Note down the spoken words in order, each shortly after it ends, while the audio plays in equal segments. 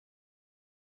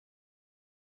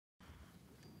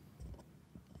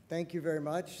Thank you very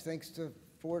much. Thanks to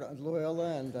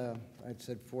Loyola and I'd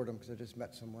said Fordham because I just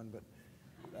met someone, but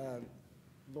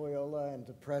Loyola and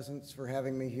the Presence for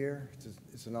having me here.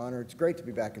 It's an honor. It's great to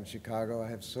be back in Chicago. I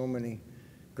have so many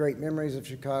great memories of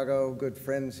Chicago, good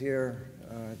friends here.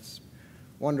 It's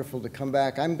wonderful to come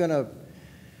back. I'm going to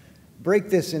break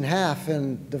this in half,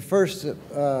 and the first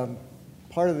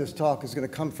part of this talk is going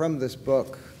to come from this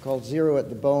book called Zero at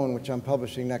the Bone, which I'm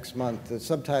publishing next month. The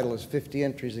subtitle is 50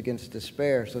 Entries Against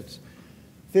Despair, so it's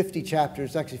 50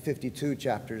 chapters, actually 52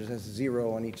 chapters, it has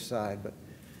zero on each side,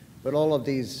 but all of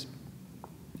these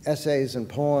essays and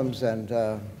poems and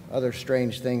other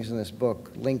strange things in this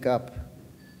book link up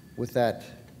with that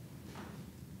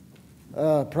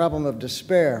problem of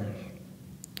despair.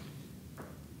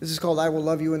 This is called I Will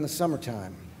Love You in the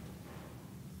Summertime.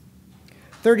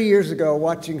 30 years ago,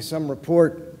 watching some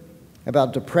report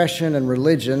about depression and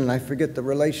religion, and I forget the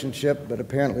relationship, but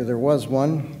apparently there was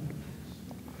one,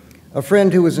 a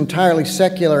friend who was entirely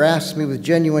secular asked me with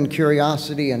genuine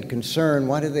curiosity and concern,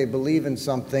 why do they believe in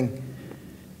something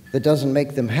that doesn't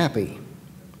make them happy?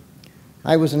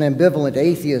 I was an ambivalent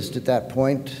atheist at that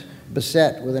point,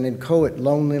 beset with an inchoate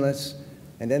loneliness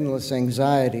and endless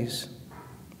anxieties,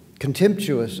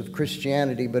 contemptuous of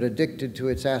Christianity but addicted to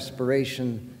its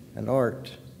aspiration and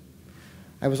art.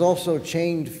 I was also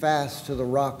chained fast to the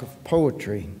rock of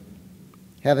poetry,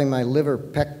 having my liver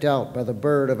pecked out by the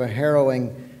bird of a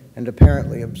harrowing and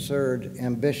apparently absurd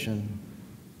ambition,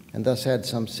 and thus had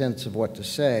some sense of what to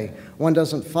say. One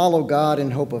doesn't follow God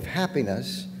in hope of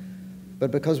happiness,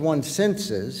 but because one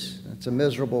senses, it's a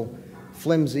miserable,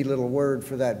 flimsy little word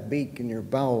for that beak in your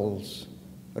bowels,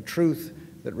 a truth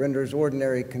that renders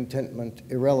ordinary contentment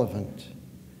irrelevant.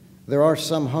 There are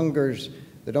some hungers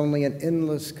that only an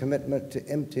endless commitment to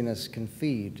emptiness can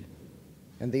feed,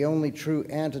 and the only true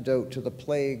antidote to the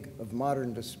plague of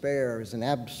modern despair is an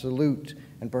absolute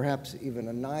and perhaps even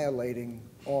annihilating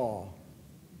awe.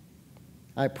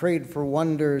 I prayed for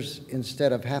wonders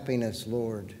instead of happiness,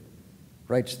 Lord,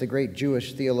 writes the great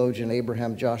Jewish theologian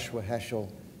Abraham Joshua Heschel,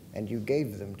 and you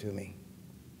gave them to me.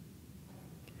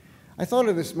 I thought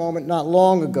of this moment not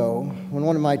long ago when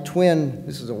one of my twin,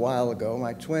 this is a while ago,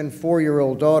 my twin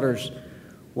 4-year-old daughters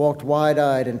walked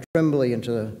wide-eyed and trembly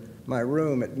into my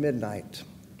room at midnight.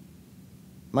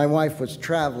 My wife was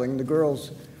traveling. The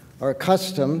girls are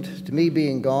accustomed to me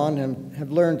being gone and have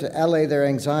learned to allay their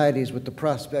anxieties with the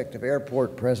prospect of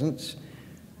airport presence,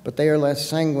 but they are less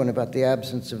sanguine about the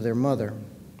absence of their mother.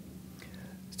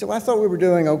 Still, I thought we were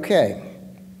doing okay.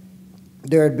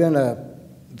 There had been a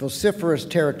vociferous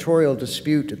territorial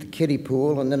dispute at the kiddie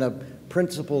pool and then a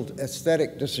principled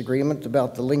aesthetic disagreement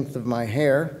about the length of my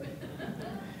hair.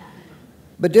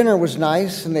 But dinner was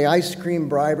nice, and the ice cream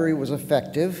bribery was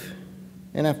effective.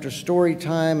 And after story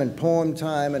time and poem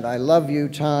time and I love you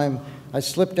time, I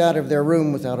slipped out of their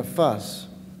room without a fuss.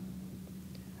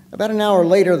 About an hour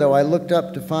later, though, I looked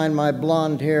up to find my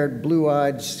blonde-haired,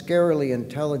 blue-eyed, scarily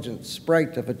intelligent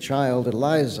sprite of a child,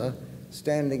 Eliza,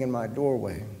 standing in my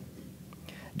doorway.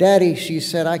 Daddy, she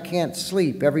said, I can't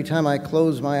sleep. Every time I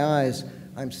close my eyes,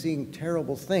 I'm seeing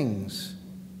terrible things.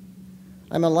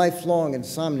 I'm a lifelong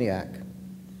insomniac.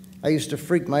 I used to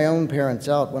freak my own parents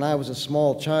out when I was a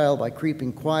small child by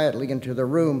creeping quietly into their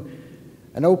room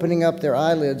and opening up their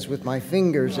eyelids with my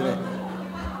fingers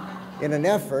in an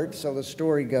effort, so the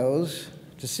story goes,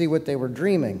 to see what they were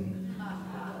dreaming.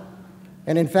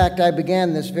 And in fact, I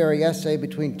began this very essay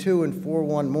between 2 and 4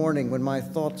 one morning when my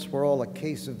thoughts were all a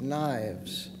case of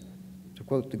knives, to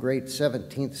quote the great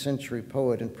 17th century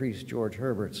poet and priest George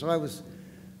Herbert. So I was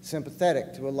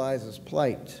sympathetic to Eliza's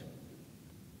plight.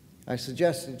 I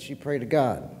suggested she pray to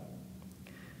God.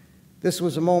 This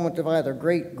was a moment of either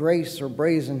great grace or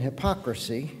brazen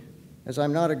hypocrisy, as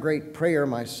I'm not a great prayer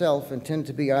myself and tend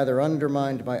to be either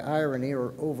undermined by irony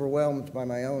or overwhelmed by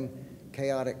my own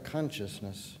chaotic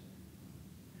consciousness.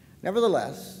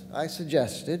 Nevertheless, I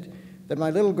suggested that my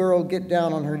little girl get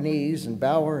down on her knees and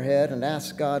bow her head and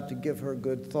ask God to give her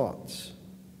good thoughts,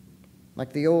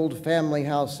 like the old family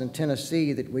house in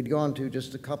Tennessee that we'd gone to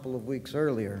just a couple of weeks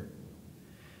earlier.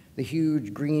 The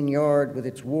huge green yard with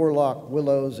its warlock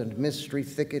willows and mystery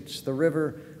thickets, the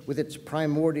river with its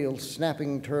primordial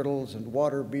snapping turtles and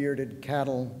water-bearded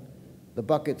cattle, the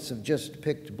buckets of just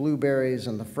picked blueberries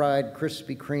and the fried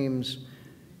Krispy Kremes,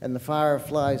 and the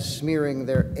fireflies smearing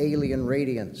their alien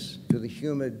radiance to the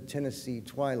humid Tennessee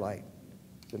twilight.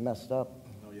 Is it messed up?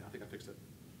 Oh, yeah, I think I fixed it.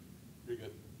 You're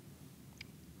good.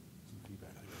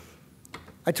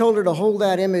 I told her to hold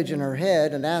that image in her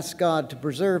head and ask God to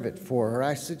preserve it for her.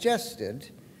 I suggested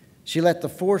she let the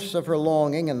force of her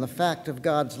longing and the fact of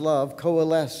God's love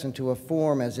coalesce into a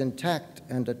form as intact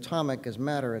and atomic as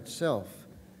matter itself.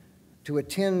 to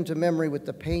attend to memory with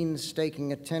the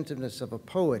painstaking attentiveness of a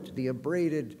poet, the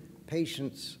abraded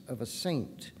patience of a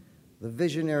saint, the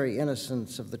visionary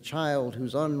innocence of the child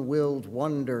whose unwilled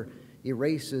wonder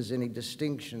erases any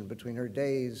distinction between her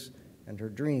days and her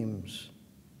dreams.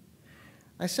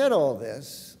 I said all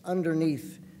this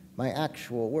underneath my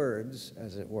actual words,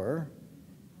 as it were,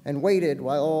 and waited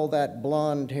while all that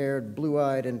blonde-haired,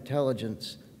 blue-eyed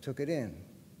intelligence took it in.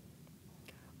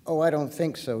 "Oh, I don't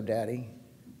think so, Daddy."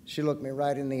 She looked me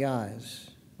right in the eyes.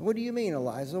 "What do you mean,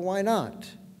 Eliza? Why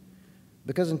not?"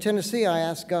 "Because in Tennessee, I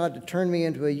asked God to turn me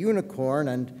into a unicorn,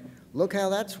 and look how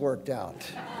that's worked out."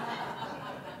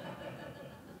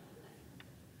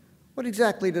 What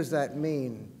exactly does that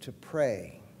mean, to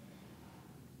pray?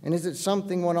 And is it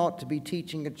something one ought to be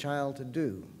teaching a child to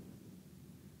do?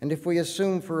 And if we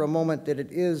assume for a moment that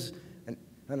it is an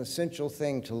essential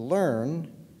thing to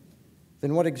learn,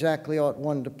 then what exactly ought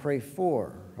one to pray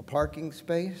for? A parking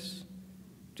space?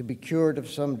 To be cured of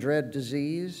some dread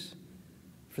disease?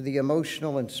 For the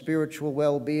emotional and spiritual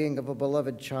well-being of a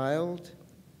beloved child?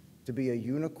 To be a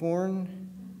unicorn?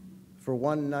 For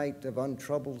one night of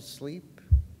untroubled sleep?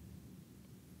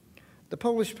 The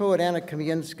Polish poet Anna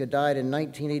Kamińska died in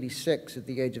 1986 at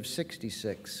the age of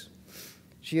 66.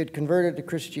 She had converted to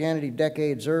Christianity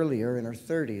decades earlier, in her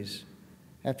 30s,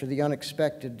 after the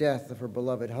unexpected death of her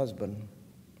beloved husband.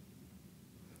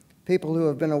 People who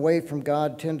have been away from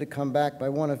God tend to come back by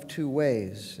one of two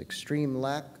ways: extreme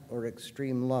lack or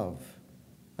extreme love,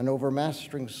 an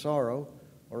overmastering sorrow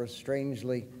or a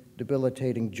strangely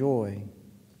debilitating joy.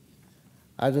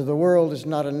 Either the world is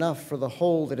not enough for the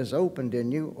hole that is opened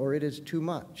in you, or it is too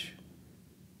much.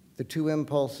 The two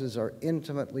impulses are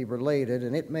intimately related,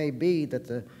 and it may be that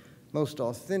the most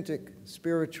authentic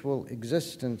spiritual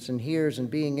existence inheres in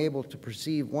being able to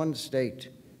perceive one state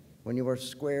when you are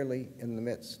squarely in the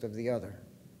midst of the other.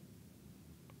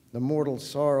 The mortal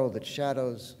sorrow that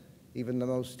shadows even the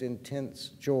most intense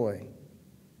joy,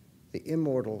 the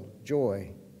immortal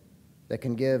joy that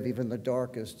can give even the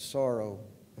darkest sorrow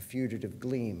a fugitive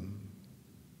gleam.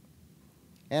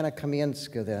 Anna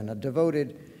Kamińska, then, a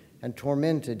devoted and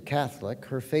tormented Catholic,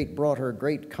 her fate brought her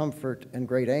great comfort and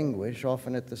great anguish,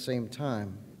 often at the same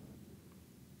time.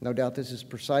 No doubt this is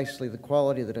precisely the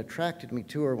quality that attracted me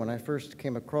to her when I first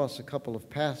came across a couple of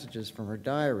passages from her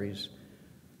diaries.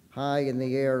 High in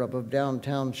the air above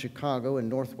downtown Chicago in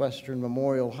Northwestern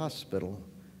Memorial Hospital,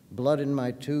 blood in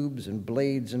my tubes and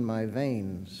blades in my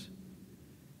veins.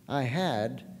 I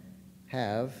have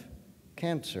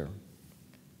cancer.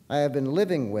 I have been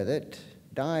living with it,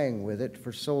 dying with it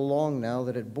for so long now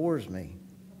that it bores me,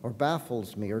 or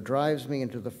baffles me, or drives me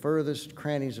into the furthest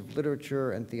crannies of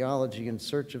literature and theology in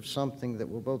search of something that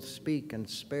will both speak and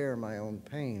spare my own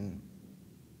pain.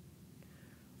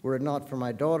 Were it not for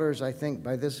my daughters, I think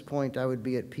by this point I would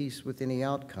be at peace with any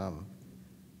outcome,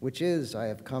 which is, I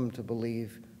have come to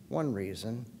believe, one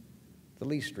reason, the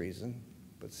least reason,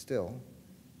 but still,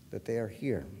 that they are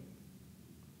here.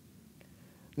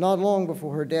 Not long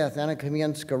before her death, Anna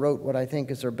Kamińska wrote what I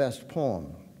think is her best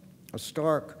poem, a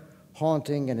stark,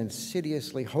 haunting, and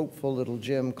insidiously hopeful little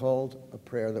gem called A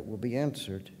Prayer That Will Be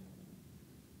Answered.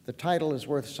 The title is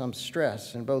worth some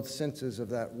stress in both senses of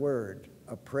that word,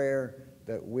 a prayer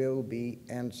that will be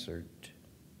answered.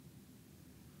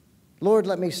 Lord,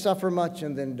 let me suffer much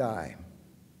and then die.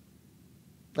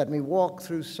 Let me walk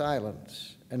through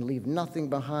silence and leave nothing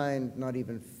behind, not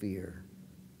even fear.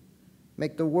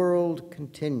 Make the world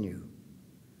continue.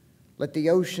 Let the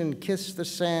ocean kiss the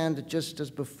sand just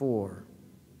as before.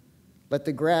 Let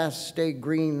the grass stay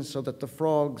green so that the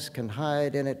frogs can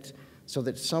hide in it, so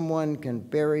that someone can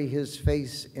bury his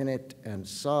face in it and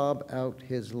sob out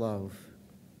his love.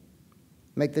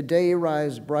 Make the day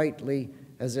rise brightly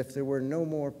as if there were no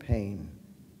more pain,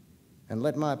 and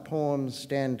let my poems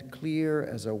stand clear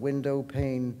as a window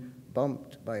pane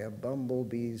bumped by a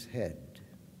bumblebee's head.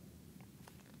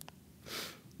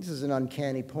 This is an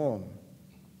uncanny poem.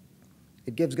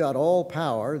 It gives God all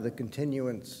power, the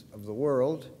continuance of the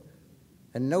world,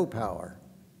 and no power.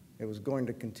 It was going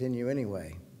to continue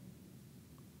anyway.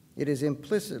 It is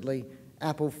implicitly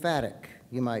apophatic,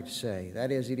 you might say.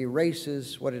 That is, it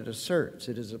erases what it asserts.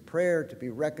 It is a prayer to be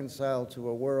reconciled to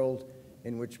a world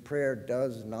in which prayer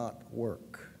does not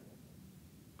work.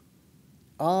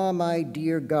 Ah, my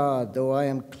dear God, though I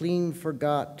am clean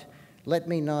forgot, let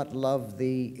me not love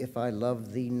thee if I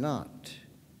love thee not,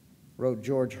 wrote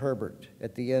George Herbert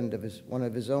at the end of one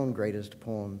of his own greatest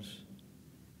poems.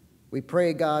 We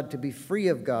pray God to be free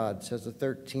of God, says the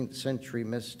 13th century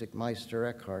mystic Meister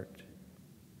Eckhart.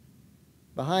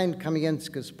 Behind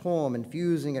Kamińska's poem,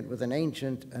 infusing it with an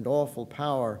ancient and awful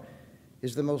power,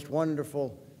 is the most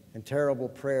wonderful and terrible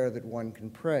prayer that one can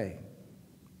pray.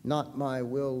 Not my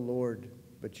will, Lord,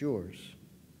 but yours.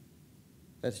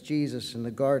 That's Jesus in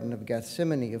the Garden of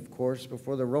Gethsemane, of course,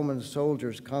 before the Roman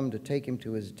soldiers come to take him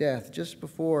to his death, just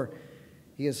before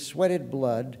he has sweated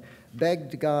blood,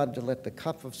 begged God to let the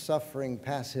cup of suffering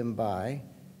pass him by,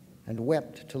 and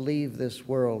wept to leave this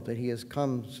world that he has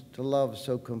come to love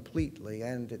so completely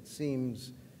and, it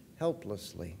seems,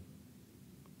 helplessly.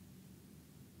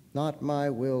 Not my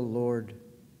will, Lord,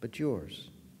 but yours.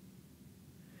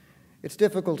 It's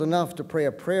difficult enough to pray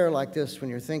a prayer like this when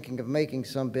you're thinking of making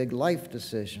some big life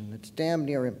decision. It's damn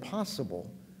near impossible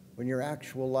when your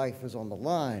actual life is on the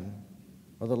line,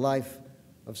 or the life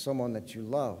of someone that you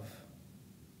love,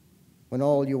 when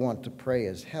all you want to pray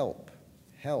is help,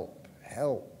 help,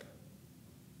 help.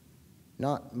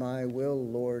 Not my will,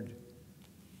 Lord,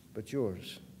 but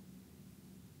yours.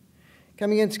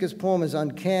 Kamienska's poem is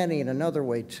uncanny in another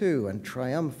way, too, and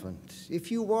triumphant.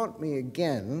 If you want me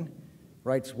again,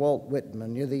 writes Walt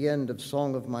Whitman near the end of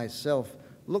Song of Myself,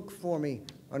 look for me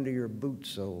under your boot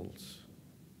soles.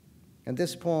 And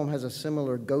this poem has a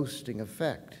similar ghosting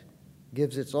effect,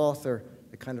 gives its author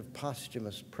a kind of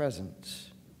posthumous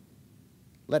presence.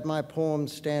 Let my poem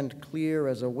stand clear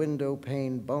as a window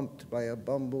pane bumped by a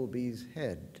bumblebee's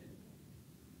head.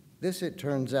 This, it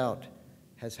turns out,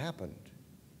 has happened.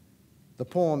 The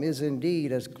poem is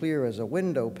indeed as clear as a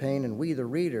window pane, and we, the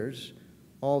readers,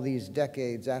 all these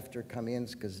decades after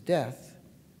Kamienska's death,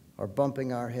 are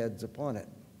bumping our heads upon it.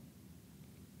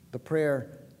 The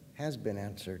prayer has been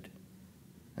answered.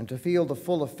 And to feel the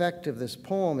full effect of this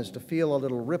poem is to feel a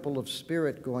little ripple of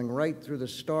spirit going right through the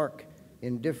stark,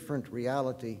 indifferent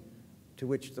reality to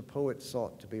which the poet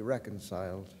sought to be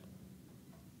reconciled.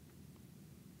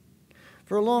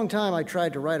 For a long time, I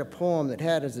tried to write a poem that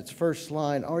had as its first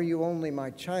line, "Are you only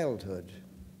my childhood?"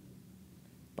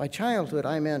 By childhood,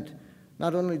 I meant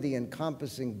not only the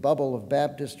encompassing bubble of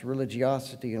Baptist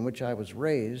religiosity in which I was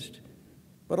raised,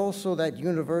 but also that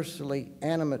universally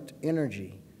animate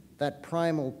energy, that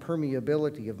primal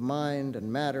permeability of mind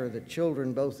and matter that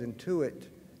children both intuit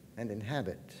and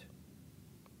inhabit.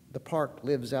 The park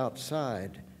lives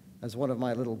outside, as one of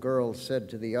my little girls said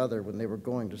to the other when they were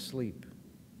going to sleep.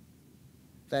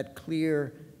 That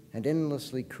clear and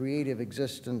endlessly creative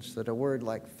existence that a word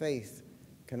like faith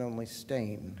can only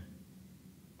stain.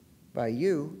 By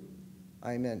you,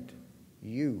 I meant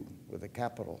you with a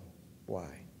capital Y.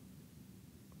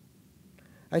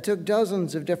 I took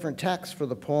dozens of different tacks for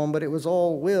the poem, but it was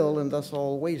all will and thus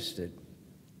all wasted.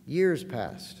 Years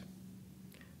passed.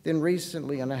 Then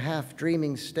recently, in a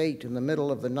half-dreaming state in the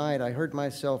middle of the night, I heard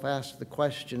myself ask the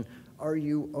question, "Are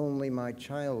you only my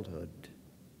childhood?"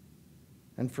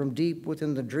 And from deep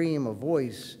within the dream, a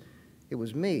voice, it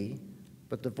was me,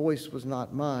 but the voice was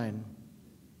not mine,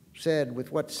 said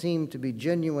with what seemed to be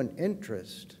genuine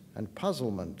interest and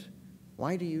puzzlement,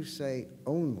 "Why do you say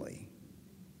only?"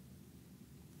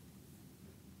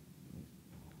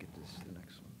 Get this, the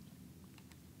next one.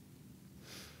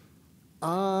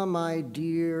 Ah, my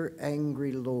dear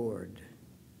angry Lord,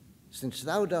 since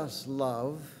thou dost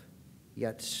love,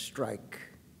 yet strike,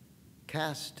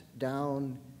 cast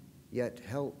down, yet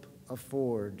help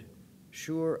afford,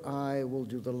 sure I will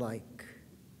do the like.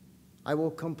 I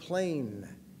will complain,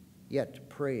 yet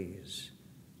praise.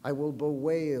 I will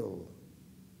bewail,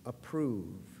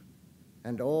 approve,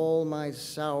 and all my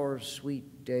sour,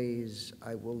 sweet days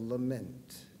I will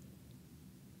lament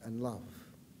and love.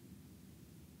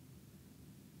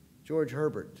 George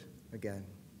Herbert again.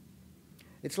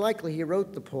 It's likely he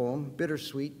wrote the poem,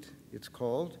 Bittersweet, it's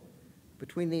called,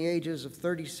 between the ages of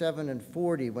 37 and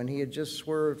 40 when he had just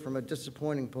swerved from a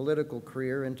disappointing political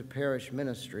career into parish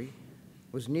ministry,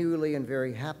 was newly and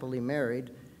very happily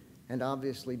married, and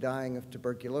obviously dying of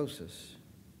tuberculosis.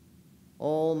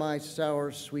 All my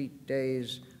sour, sweet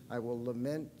days I will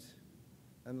lament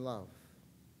and love.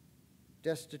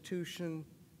 Destitution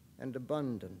and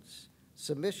abundance,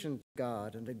 submission to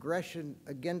God and aggression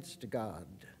against God.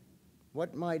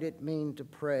 What might it mean to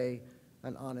pray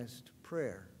an honest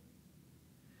prayer?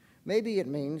 Maybe it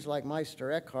means, like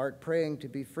Meister Eckhart, praying to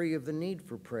be free of the need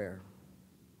for prayer.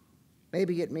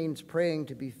 Maybe it means praying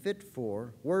to be fit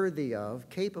for, worthy of,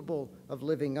 capable of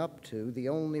living up to the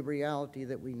only reality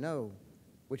that we know,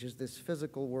 which is this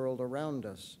physical world around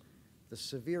us, the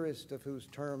severest of whose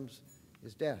terms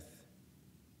is death.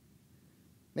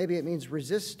 Maybe it means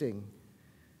resisting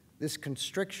this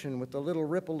constriction with the little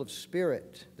ripple of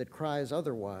spirit that cries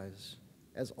otherwise,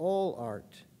 as all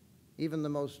art, even the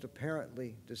most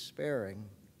apparently despairing,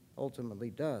 ultimately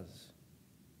does.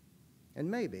 And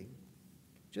maybe,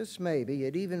 just maybe,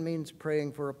 it even means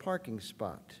praying for a parking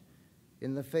spot,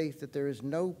 in the faith that there is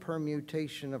no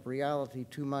permutation of reality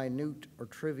too minute or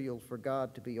trivial for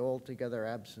God to be altogether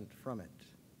absent from it.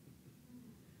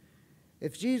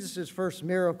 If Jesus' first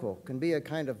miracle can be a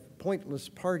kind of pointless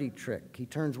party trick, he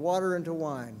turns water into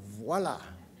wine, voila!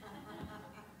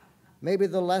 Maybe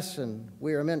the lesson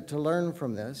we are meant to learn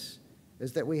from this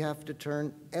is that we have to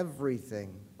turn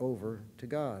everything over to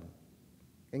God,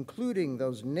 including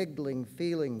those niggling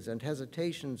feelings and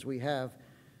hesitations we have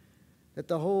that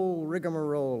the whole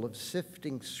rigmarole of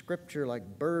sifting Scripture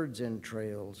like birds'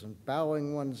 entrails and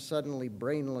bowing one's suddenly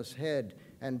brainless head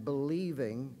and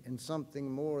believing in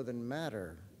something more than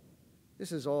matter,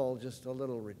 this is all just a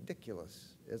little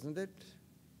ridiculous, isn't it?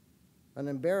 An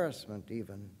embarrassment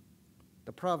even,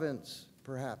 the province,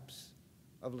 perhaps,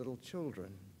 of little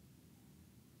children.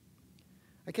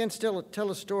 I can't still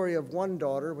tell a story of one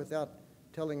daughter without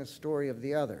telling a story of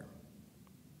the other.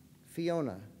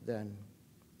 Fiona, then,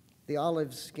 the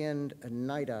olive-skinned and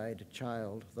night-eyed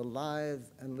child, the lithe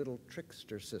and little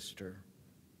trickster sister,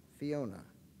 Fiona.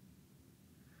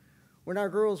 When our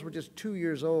girls were just 2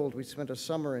 years old, we spent a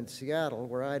summer in Seattle,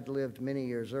 where I'd lived many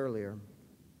years earlier.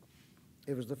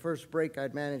 It was the first break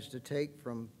I'd managed to take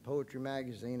from Poetry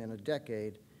Magazine in a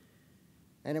decade,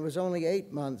 and it was only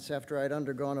 8 months after I'd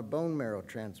undergone a bone marrow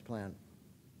transplant.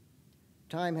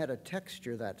 Time had a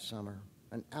texture that summer,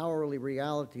 an hourly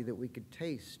reality that we could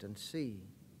taste and see.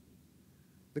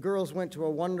 The girls went to a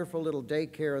wonderful little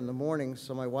daycare in the mornings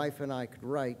so my wife and I could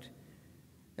write,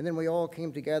 and then we all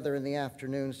came together in the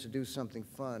afternoons to do something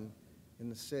fun in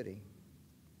the city.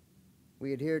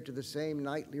 We adhered to the same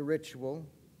nightly ritual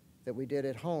that we did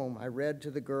at home. I read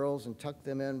to the girls and tucked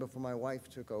them in before my wife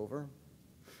took over,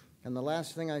 and the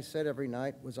last thing I said every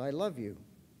night was, "I love you,"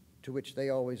 to which they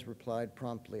always replied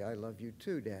promptly, "I love you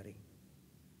too, Daddy."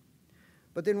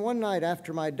 But then one night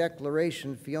after my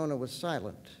declaration, Fiona was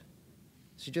silent.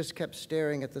 She just kept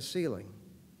staring at the ceiling.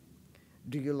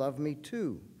 "Do you love me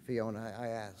too, Fiona?" I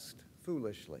asked,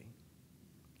 foolishly.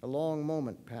 A long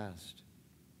moment passed.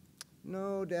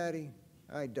 "No, Daddy,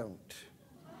 I don't."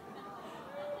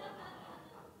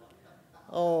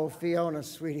 "Oh, Fiona,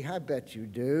 sweetie, I bet you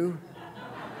do."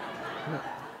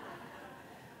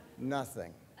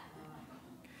 Nothing.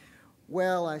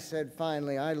 "Well," I said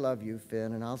finally, "I love you,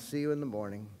 Finn, and I'll see you in the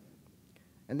morning."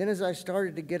 And then as I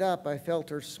started to get up, I felt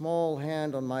her small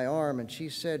hand on my arm, and she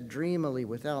said dreamily,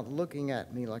 without looking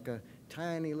at me, like a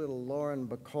tiny little Lauren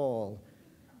Bacall,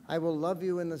 "I will love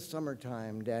you in the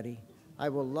summertime, Daddy. I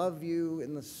will love you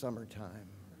in the summertime."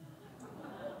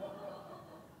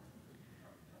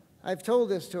 I've told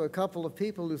this to a couple of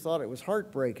people who thought it was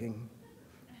heartbreaking,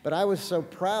 but I was so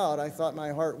proud I thought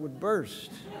my heart would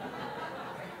burst.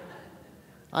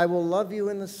 I will love you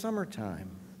in the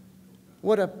summertime.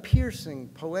 What a piercing,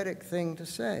 poetic thing to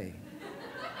say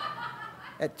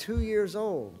at 2 years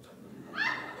old.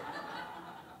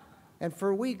 And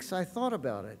for weeks I thought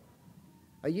about it.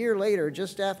 A year later,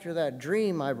 just after that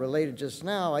dream I related just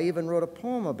now, I even wrote a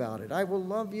poem about it. I will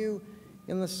love you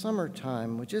in the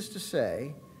summertime, which is to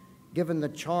say, given the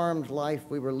charmed life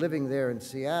we were living there in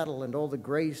Seattle and all the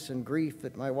grace and grief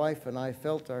that my wife and I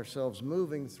felt ourselves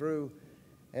moving through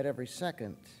at every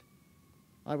second,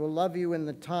 I will love you in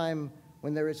the time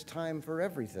when there is time for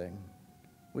everything,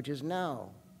 which is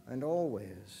now and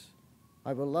always.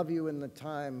 I will love you in the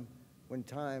time when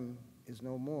time is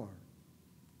no more.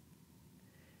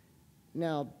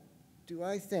 Now, do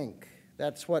I think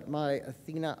that's what my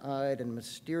Athena-eyed and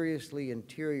mysteriously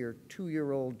interior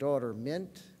 2-year-old daughter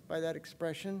meant by that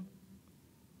expression?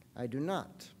 I do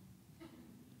not.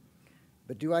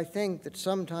 But do I think that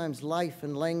sometimes life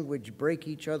and language break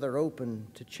each other open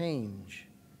to change?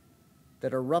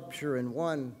 That a rupture in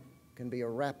one can be a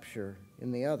rapture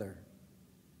in the other?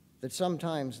 That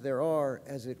sometimes there are,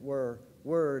 as it were,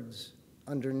 words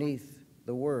underneath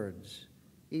the words,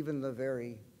 even the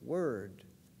very word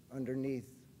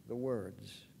underneath the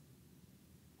words?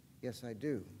 Yes, I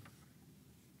do.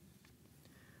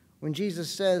 When Jesus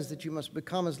says that you must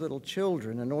become as little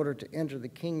children in order to enter the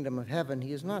kingdom of heaven,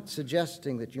 he is not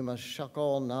suggesting that you must shuck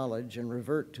all knowledge and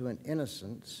revert to an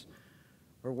innocence,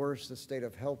 or worse, the state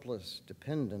of helpless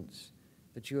dependence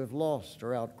that you have lost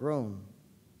or outgrown.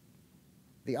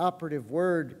 The operative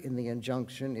word in the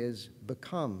injunction is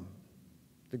become.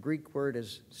 The Greek word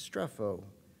is strepho,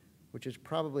 which is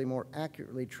probably more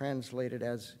accurately translated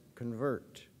as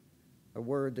convert, a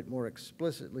word that more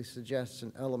explicitly suggests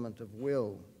an element of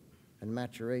will and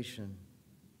maturation.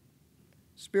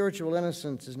 Spiritual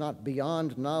innocence is not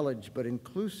beyond knowledge, but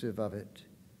inclusive of it,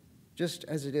 just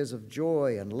as it is of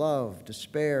joy and love,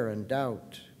 despair and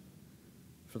doubt.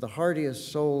 For the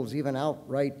hardiest souls, even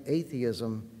outright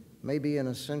atheism may be an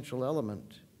essential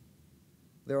element.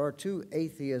 There are two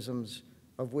atheisms,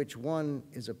 of which one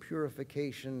is a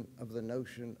purification of the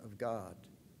notion of God,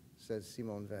 says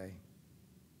Simone Weil.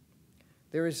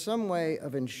 There is some way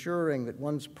of ensuring that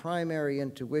one's primary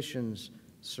intuitions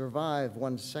survive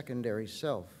one's secondary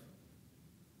self,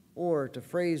 or, to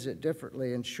phrase it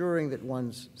differently, ensuring that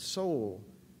one's soul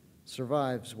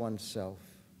survives one's self,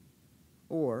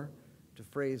 or, to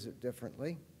phrase it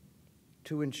differently,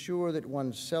 to ensure that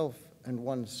one's self and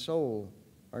one's soul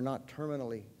are not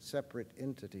terminally separate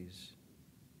entities,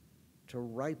 to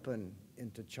ripen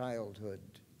into childhood,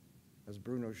 as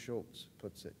Bruno Schultz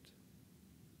puts it.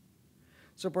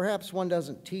 So perhaps one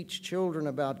doesn't teach children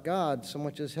about God so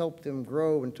much as help them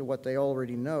grow into what they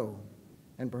already know,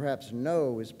 and perhaps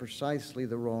know is precisely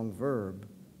the wrong verb.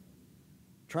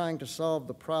 Trying to solve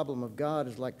the problem of God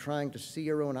is like trying to see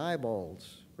your own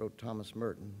eyeballs, wrote Thomas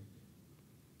Merton.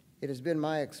 It has been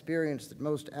my experience that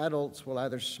most adults will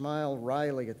either smile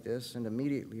wryly at this and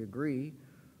immediately agree,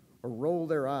 or roll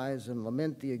their eyes and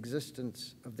lament the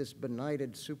existence of this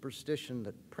benighted superstition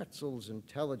that pretzels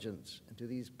intelligence into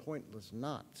these pointless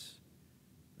knots,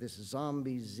 this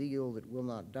zombie zeal that will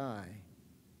not die.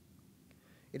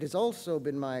 It has also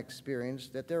been my experience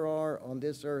that there are on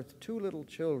this earth two little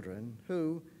children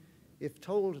who, if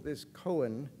told this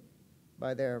koan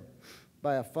by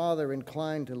a father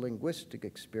inclined to linguistic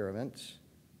experiments,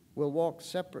 will walk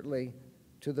separately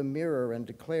to the mirror and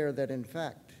declare that, in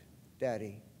fact,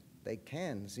 Daddy, they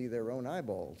can see their own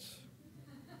eyeballs.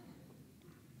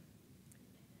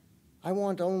 I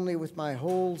want only with my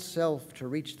whole self to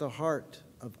reach the heart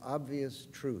of obvious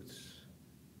truths.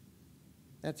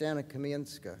 That's Anna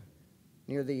Kamienska,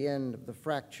 near the end of the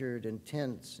fractured,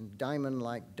 intense, and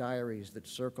diamond-like diaries that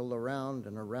circle around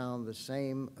and around the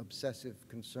same obsessive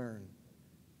concern,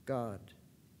 God.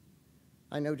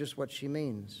 I know just what she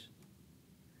means.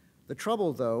 The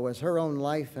trouble, though, as her own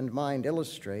life and mind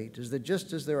illustrate, is that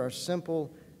just as there are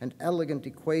simple and elegant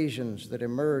equations that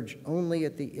emerge only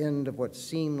at the end of what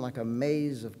seem like a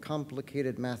maze of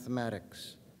complicated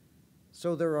mathematics,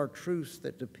 so there are truths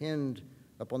that depend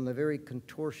upon the very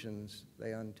contortions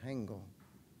they untangle.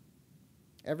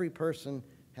 Every person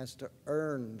has to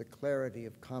earn the clarity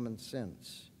of common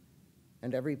sense,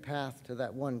 and every path to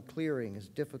that one clearing is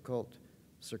difficult,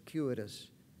 circuitous,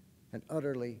 and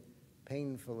utterly,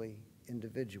 painfully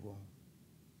individual.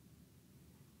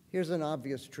 Here's an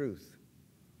obvious truth.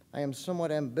 I am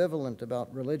somewhat ambivalent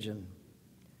about religion,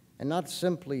 and not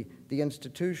simply the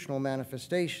institutional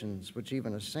manifestations which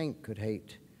even a saint could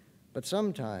hate, but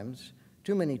sometimes,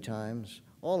 too many times,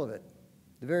 all of it,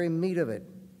 the very meat of it,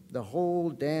 the whole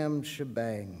damned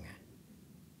shebang.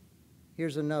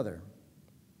 Here's another.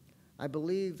 I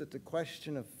believe that the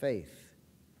question of faith,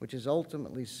 which is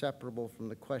ultimately separable from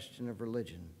the question of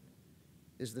religion,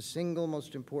 is the single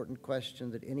most important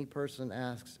question that any person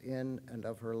asks in and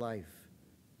of her life,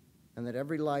 and that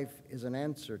every life is an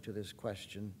answer to this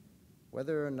question,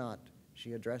 whether or not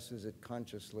she addresses it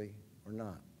consciously or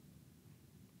not.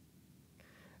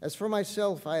 As for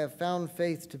myself, I have found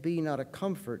faith to be not a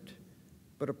comfort,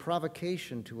 but a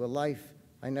provocation to a life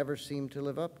I never seem to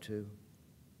live up to,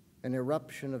 an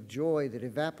eruption of joy that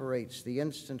evaporates the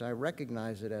instant I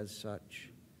recognize it as such,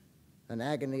 an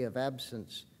agony of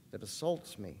absence that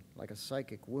assaults me like a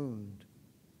psychic wound.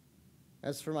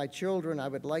 As for my children, I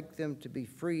would like them to be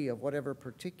free of whatever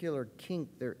particular kink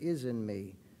there is in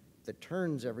me that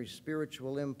turns every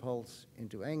spiritual impulse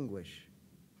into anguish.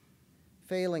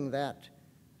 Failing that,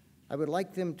 I would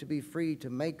like them to be free to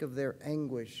make of their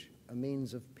anguish a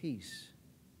means of peace,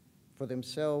 for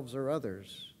themselves or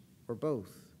others, or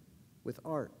both, with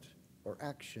art or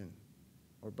action,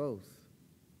 or both.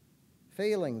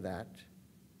 Failing that,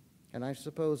 and I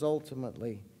suppose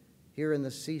ultimately, here in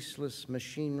the ceaseless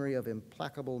machinery of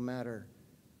implacable matter,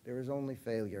 there is only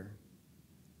failure.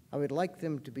 I would like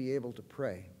them to be able to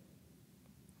pray,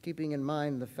 keeping in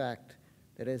mind the fact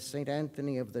that, as St.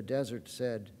 Anthony of the Desert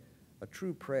said, a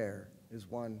true prayer is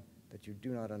one that you do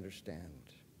not understand.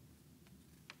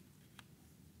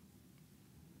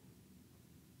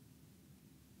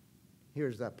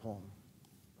 Here's that poem.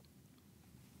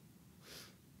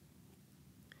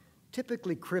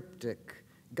 Typically cryptic,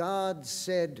 God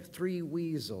said 3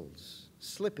 weasels,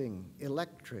 slipping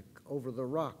electric over the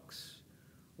rocks,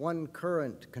 one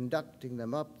current conducting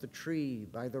them up the tree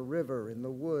by the river in the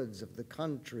woods of the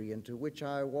country into which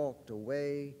I walked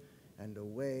away and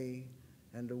away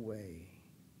and away.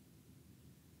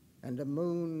 And a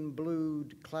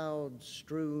moon-blued,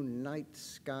 cloud-strewn night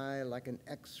sky like an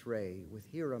X-ray with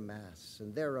here a mass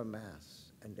and there a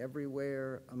mass and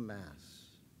everywhere a mass.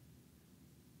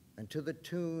 and to the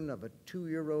tune of a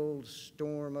 2-year-old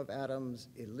storm of atoms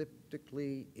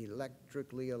elliptically,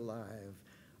 electrically alive.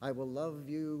 I will love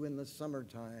you in the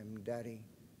summertime, Daddy.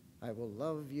 I will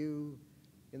love you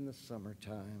in the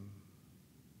summertime.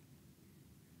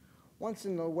 Once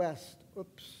in the West,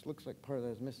 oops, looks like part of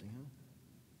that is missing,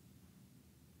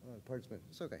 huh? Part's missing,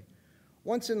 it's okay.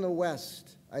 Once in the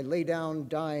West, I lay down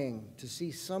dying to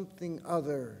see something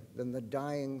other than the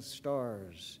dying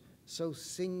stars, so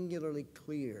singularly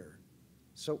clear,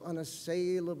 so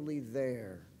unassailably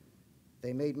there.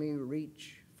 They made me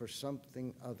reach for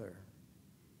something other.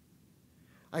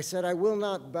 I said, I will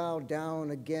not bow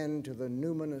down again to the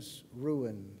numinous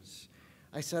ruins.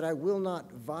 I said, I will not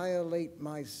violate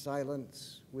my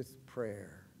silence with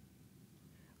prayer.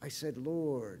 I said,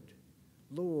 Lord,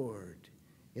 Lord,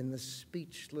 in the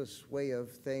speechless way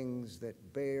of things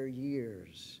that bear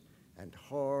years and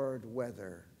hard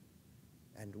weather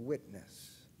and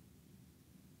witness.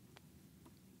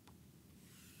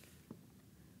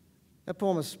 That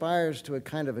poem aspires to a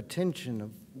kind of attention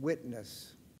of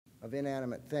witness of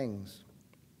inanimate things.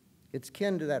 It's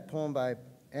kin to that poem by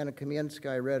Anna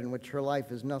Kamienska I read, in which her life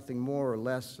is nothing more or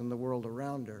less than the world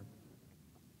around her.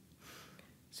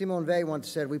 Simone Weil once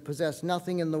said, we possess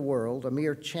nothing in the world. A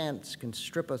mere chance can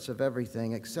strip us of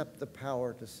everything except the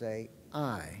power to say,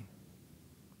 I.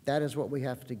 That is what we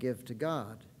have to give to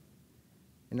God.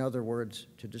 In other words,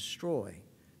 to destroy.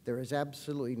 There is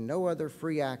absolutely no other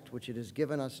free act which it has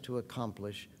given us to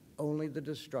accomplish, only the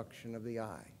destruction of the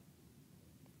I.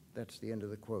 That's the end of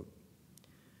the quote.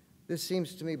 This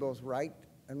seems to me both right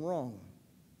and wrong.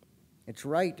 It's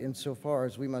right insofar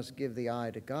as we must give the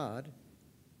I to God.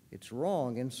 It's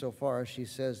wrong insofar as she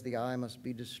says the I must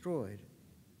be destroyed.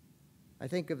 I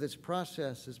think of this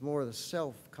process as more the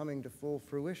self coming to full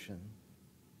fruition.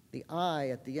 The I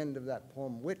at the end of that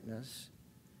poem, Witness,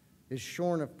 is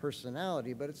shorn of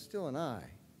personality, but it's still an I,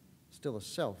 still a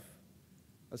self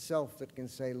that can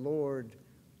say, Lord,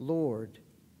 Lord,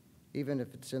 even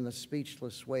if it's in the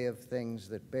speechless way of things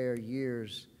that bear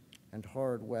years and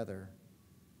hard weather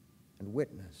and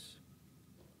witness.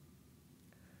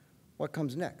 What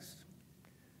comes next?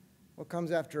 What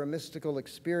comes after a mystical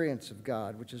experience of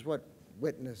God, which is what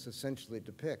witness essentially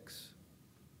depicts?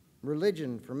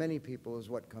 Religion, for many people, is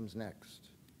what comes next.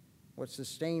 What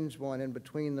sustains one in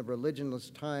between the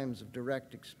religionless times of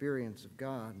direct experience of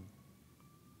God.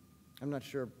 I'm not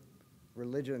sure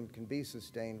religion can be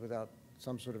sustained without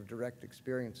some sort of direct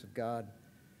experience of God.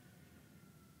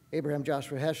 Abraham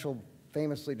Joshua Heschel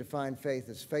famously defined faith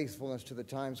as faithfulness to the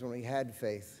times when we had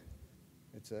faith.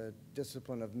 It's a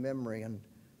discipline of memory and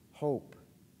hope.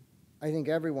 I think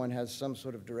everyone has some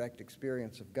sort of direct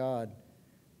experience of God.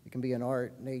 It can be in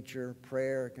art, nature,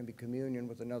 prayer, it can be communion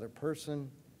with another person,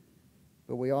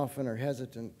 but we often are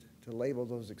hesitant to label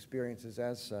those experiences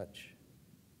as such.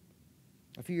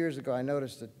 A few years ago, I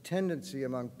noticed a tendency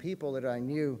among people that I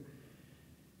knew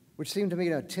which seemed to me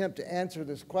an attempt to answer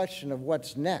this question of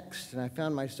what's next, and I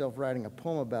found myself writing a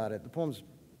poem about it. The poem's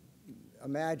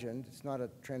imagined. It's not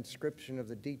a transcription of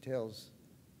the details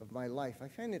of my life. I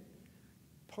find that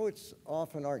poets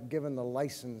often aren't given the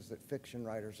license that fiction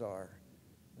writers are,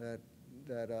 that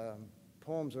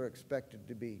poems are expected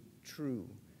to be true,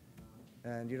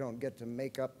 and you don't get to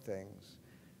make up things.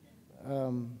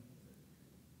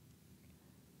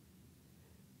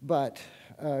 But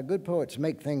good poets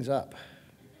make things up.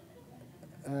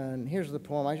 And here's the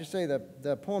poem. I should say that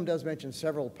the poem does mention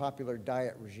several popular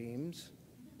diet regimes,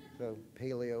 so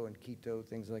paleo and keto,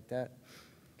 things like that.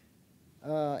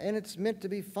 And it's meant to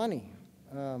be funny.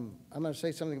 I'm going to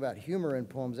say something about humor in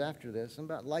poems after this, and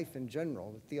about life in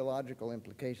general, the theological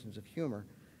implications of humor.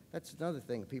 That's another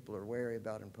thing people are wary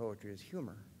about in poetry is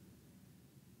humor.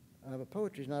 But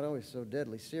poetry's not always so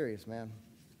deadly serious, man.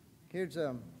 Here's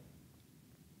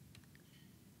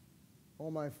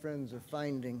all my friends are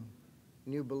finding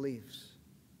new beliefs.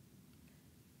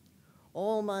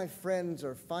 All my friends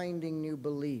are finding new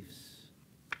beliefs.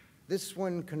 This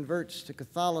one converts to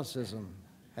Catholicism,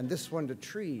 and this one to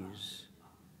trees.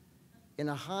 In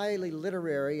a highly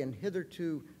literary and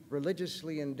hitherto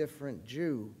religiously indifferent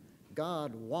Jew,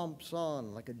 God whomps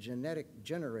on like a genetic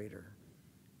generator.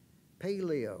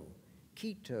 Paleo,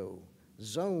 keto,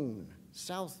 zone,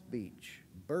 South Beach,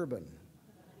 bourbon.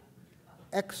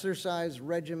 Exercise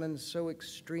regimen so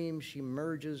extreme she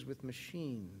merges with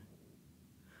machine.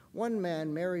 One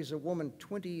man marries a woman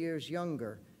 20 years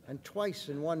younger and twice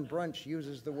in one brunch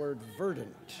uses the word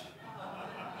verdant.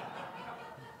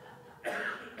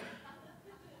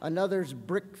 Another's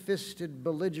brick-fisted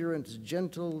belligerence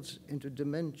gentles into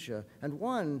dementia, and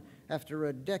one, after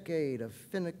a decade of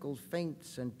finical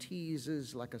feints and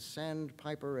teases like a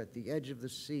sandpiper at the edge of the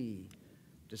sea,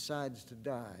 decides to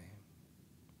die.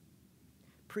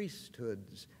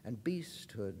 Priesthoods and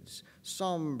beasthoods,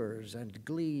 sombres and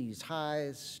glees,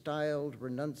 high-styled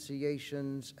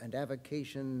renunciations and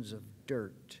avocations of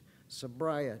dirt,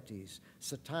 sobrieties,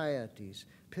 satieties,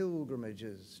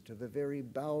 pilgrimages to the very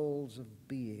bowels of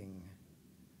being.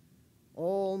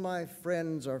 All my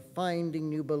friends are finding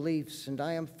new beliefs, and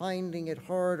I am finding it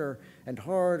harder and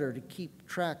harder to keep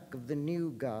track of the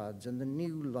new gods and the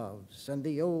new loves, and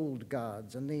the old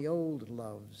gods and the old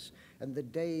loves, and the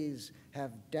days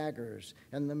have daggers,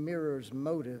 and the mirrors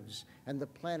motives, and the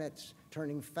planets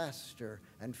turning faster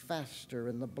and faster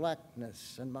in the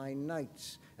blackness, and my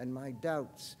nights and my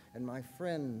doubts, and my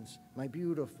friends, my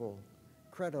beautiful,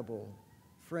 credible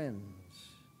friends.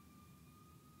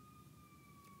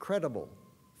 Credible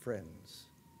friends.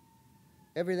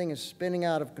 Everything is spinning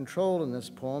out of control in this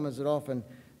poem, as it often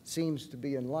seems to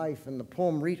be in life, and the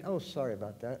poem oh, sorry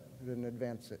about that. I didn't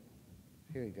advance it.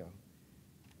 Here you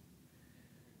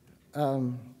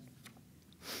go.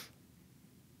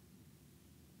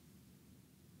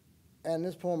 And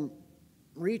this poem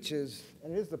reaches,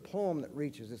 and it is the poem that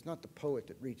reaches, it's not the poet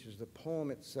that reaches, the poem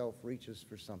itself reaches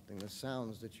for something, the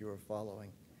sounds that you are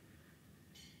following.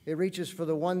 It reaches for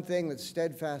the one thing that's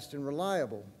steadfast and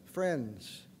reliable,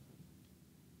 friends.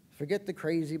 Forget the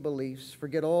crazy beliefs,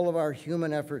 forget all of our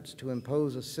human efforts to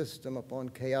impose a system upon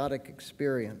chaotic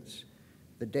experience.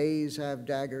 The days have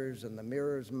daggers and the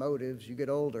mirrors motives. You get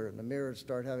older and the mirrors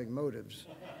start having motives.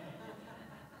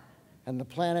 And the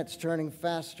planet's turning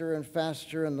faster and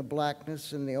faster in the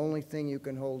blackness, and the only thing you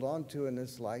can hold on to in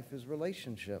this life is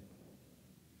relationship.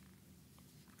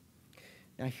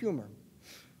 Now, humor.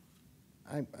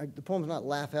 The poem's not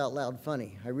laugh out loud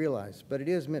funny, I realize, but it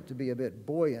is meant to be a bit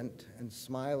buoyant and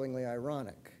smilingly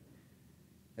ironic,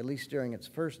 at least during its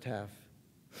first half.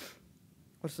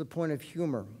 What's the point of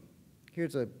humor?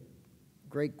 Here's a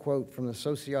great quote from the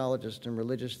sociologist and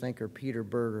religious thinker Peter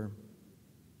Berger.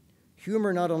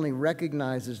 Humor not only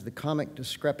recognizes the comic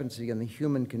discrepancy in the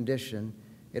human condition,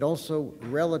 it also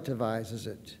relativizes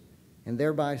it, and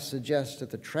thereby suggests that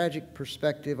the tragic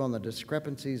perspective on the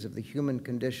discrepancies of the human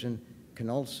condition can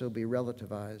also be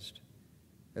relativized.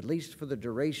 At least for the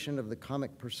duration of the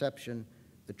comic perception,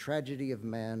 the tragedy of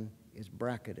man is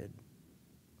bracketed.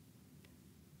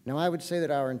 Now, I would say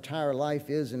that our entire life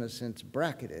is, in a sense,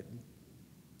 bracketed,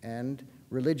 and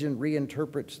religion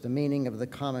reinterprets the meaning of the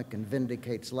comic and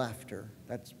vindicates laughter.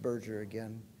 That's Berger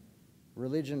again.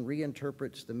 Religion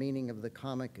reinterprets the meaning of the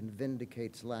comic and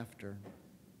vindicates laughter.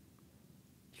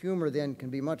 Humor, then,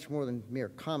 can be much more than mere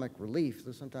comic relief,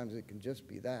 though sometimes it can just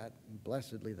be that, and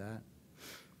blessedly that.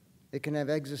 It can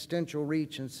have existential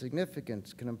reach and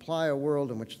significance, can imply a world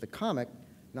in which the comic,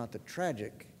 not the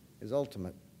tragic, is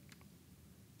ultimate.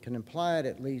 Can imply it,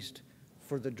 at least,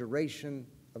 for the duration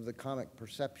of the comic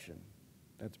perception.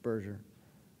 That's Berger.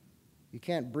 You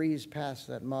can't breeze past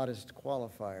that modest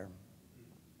qualifier.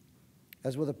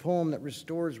 As with a poem that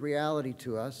restores reality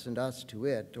to us and us to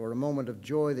it, or a moment of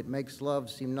joy that makes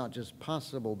love seem not just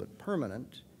possible but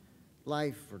permanent,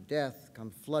 life or death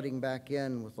come flooding back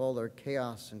in with all their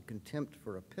chaos and contempt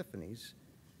for epiphanies,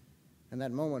 and that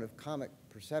moment of comic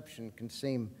perception can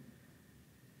seem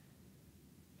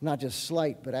not just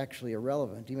slight but actually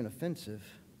irrelevant, even offensive.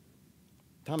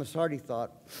 Thomas Hardy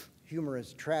thought humor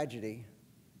is tragedy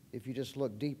if you just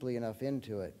look deeply enough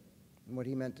into it. And what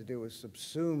he meant to do was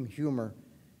subsume humor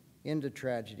into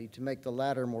tragedy to make the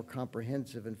latter more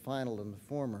comprehensive and final than the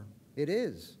former. It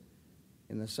is,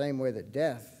 in the same way that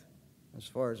death, as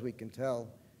far as we can tell,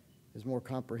 is more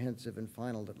comprehensive and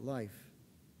final than life.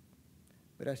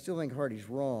 But I still think Hardy's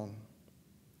wrong.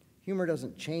 Humor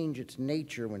doesn't change its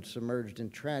nature when submerged in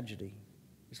tragedy.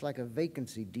 It's like a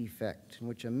vacancy defect in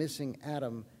which a missing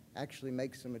atom actually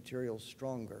makes the material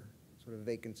stronger. That's what a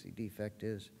vacancy defect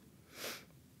is.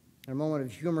 A moment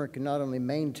of humor can not only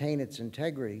maintain its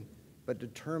integrity, but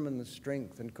determine the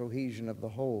strength and cohesion of the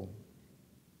whole.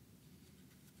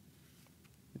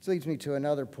 Which leads me to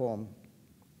another poem.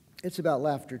 It's about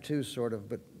laughter too, sort of,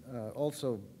 but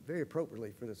also very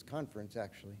appropriately for this conference,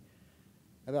 actually,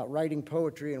 about writing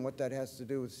poetry and what that has to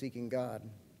do with seeking God.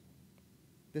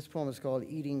 This poem is called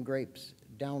Eating Grapes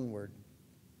Downward.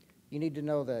 You need to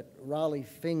know that Raleigh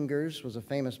Fingers was a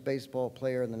famous baseball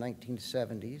player in the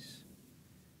 1970s.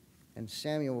 And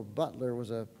Samuel Butler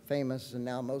was a famous and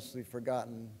now mostly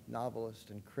forgotten novelist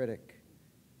and critic.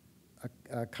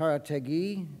 A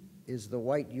karategi is the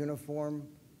white uniform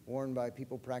worn by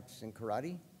people practicing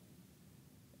karate.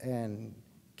 And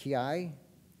Ki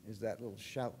is that little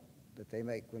shout that they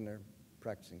make when they're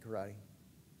practicing karate.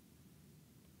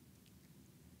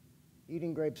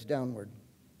 Eating grapes downward.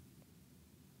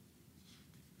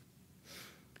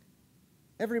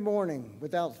 Every morning,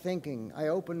 without thinking, I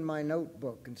open my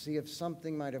notebook and see if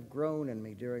something might have grown in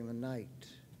me during the night.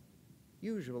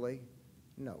 Usually,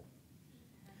 no.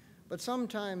 But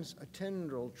sometimes a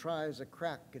tendril tries a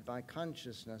crack at my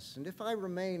consciousness, and if I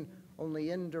remain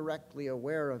only indirectly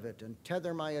aware of it and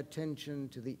tether my attention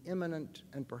to the imminent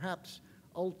and perhaps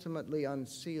ultimately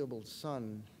unseeable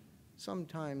sun,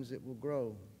 sometimes it will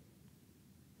grow.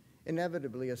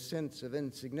 Inevitably, a sense of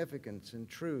insignificance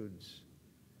intrudes.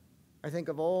 I think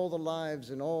of all the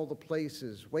lives and all the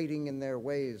places waiting in their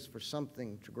ways for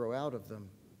something to grow out of them,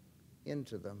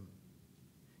 into them.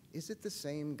 Is it the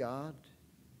same God?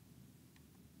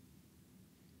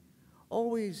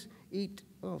 Always eat,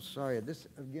 oh, sorry, this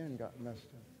again got messed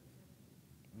up.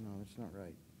 No, it's not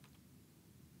right.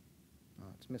 No,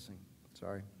 it's missing,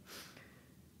 sorry.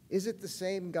 Is it the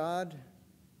same God?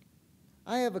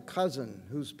 I have a cousin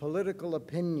whose political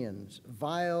opinions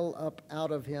vial up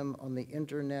out of him on the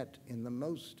internet in the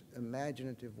most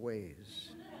imaginative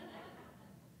ways.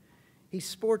 He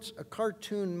sports a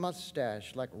cartoon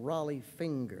mustache like Raleigh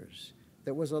fingers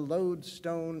that was a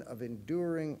lodestone of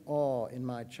enduring awe in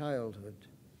my childhood,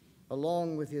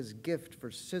 along with his gift for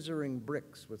scissoring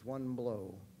bricks with one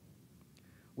blow.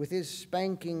 With his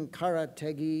spanking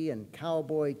karate-gi and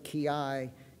cowboy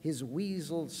ki, his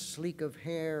weasel sleek of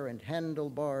hair and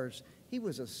handlebars, he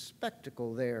was a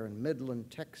spectacle there in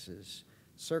Midland, Texas,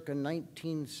 circa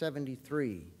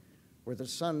 1973, where the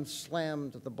sun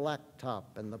slammed the blacktop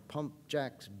and the pump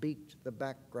jacks beaked the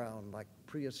background like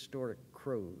prehistoric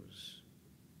crows.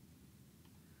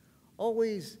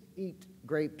 Always eat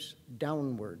grapes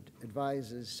downward,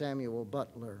 advises Samuel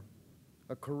Butler,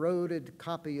 a corroded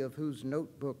copy of whose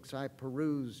notebooks I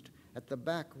perused at the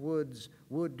backwoods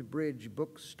Woodbridge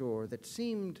bookstore that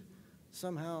seemed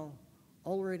somehow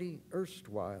already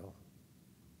erstwhile,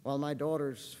 while my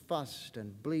daughters fussed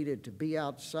and bleated to be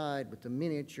outside with the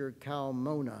miniature cow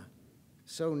Mona,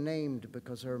 so named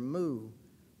because her moo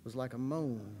was like a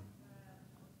moan.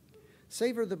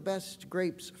 Savor the best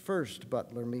grapes first,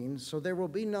 Butler means, so there will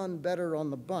be none better on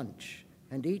the bunch,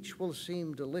 and each will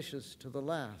seem delicious to the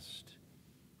last.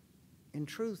 In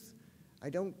truth, I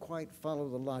don't quite follow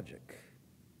the logic,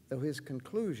 though his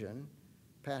conclusion,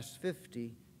 past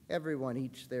 50, everyone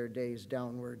eats their days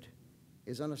downward,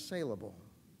 is unassailable.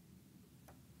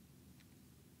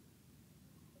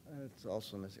 It's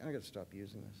also missing. I gotta stop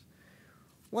using this.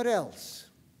 What else?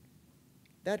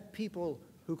 That people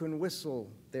who can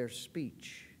whistle their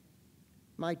speech.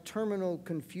 My terminal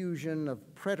confusion of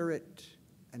preterite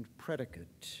and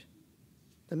predicate.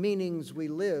 The meanings we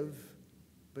live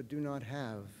but do not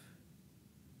have.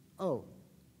 Oh,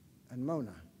 and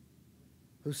Mona,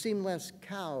 who seem less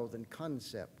cow than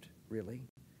concept, really,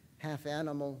 half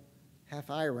animal, half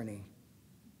irony,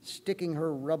 sticking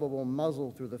her rubbable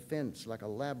muzzle through the fence like a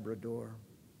Labrador.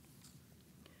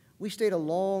 We stayed a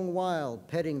long while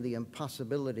petting the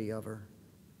impossibility of her.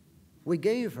 We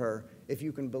gave her, if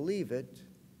you can believe it,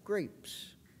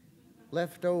 grapes,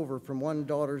 left over from one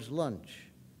daughter's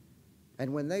lunch.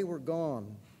 And when they were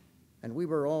gone, and we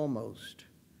were almost,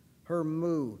 her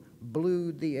moo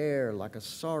blued the air like a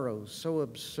sorrow so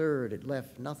absurd it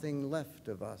left nothing left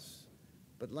of us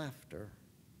but laughter.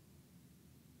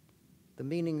 The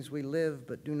meanings we live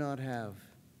but do not have.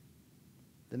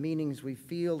 The meanings we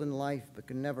feel in life but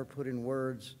can never put in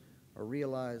words or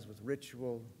realize with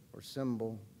ritual or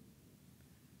symbol.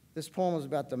 This poem is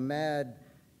about the mad,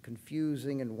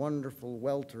 confusing, and wonderful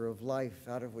welter of life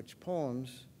out of which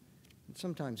poems, and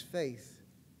sometimes faith,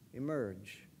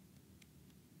 emerge.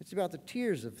 It's about the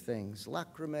tears of things,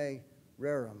 lacrimae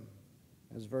rerum,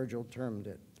 as Virgil termed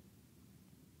it.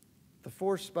 The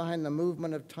force behind the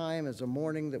movement of time is a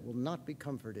morning that will not be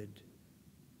comforted.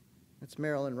 That's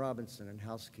Marilyn Robinson in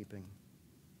Housekeeping.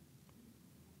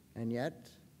 And yet,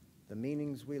 the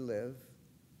meanings we live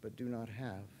but do not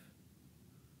have.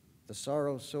 The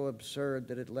sorrow so absurd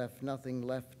that it left nothing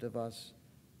left of us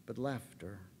but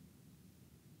laughter,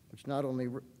 which not only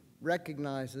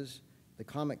recognizes the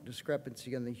comic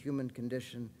discrepancy in the human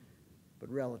condition, but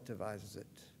relativizes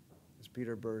it, as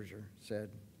Peter Berger said.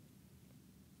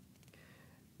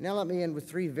 Now let me end with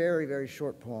three very, very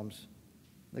short poems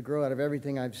that grow out of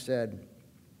everything I've said.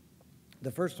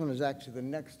 The first one is actually the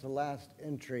next to last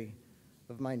entry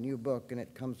of my new book, and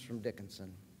it comes from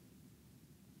Dickinson.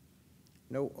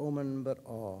 No omen but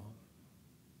awe.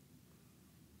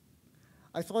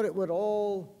 I thought it would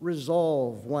all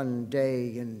resolve one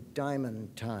day in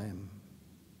diamond time.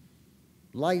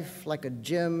 life like a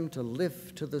gem to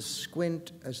lift to the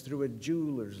squint as through a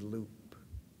jeweler's loop.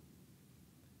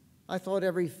 I thought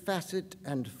every facet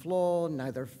and flaw,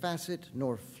 neither facet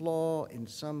nor flaw in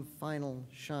some final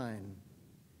shine.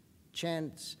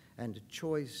 Chance and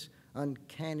choice,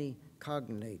 uncanny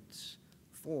cognates,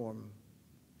 form,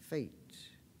 fate.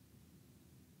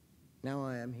 Now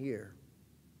I am here.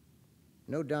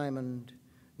 No diamond,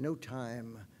 no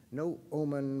time, no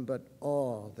omen but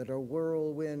awe that a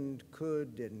whirlwind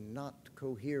could in not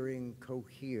cohering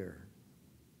cohere.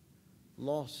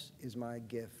 Loss is my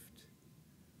gift,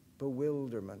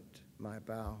 bewilderment my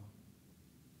bow.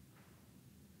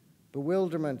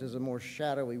 Bewilderment is a more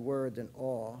shadowy word than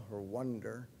awe or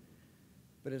wonder,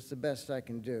 but it's the best I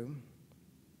can do.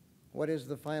 What is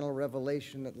the final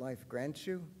revelation that life grants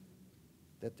you?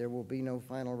 That there will be no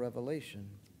final revelation.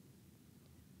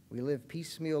 We live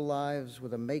piecemeal lives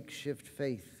with a makeshift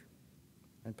faith,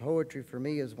 and poetry for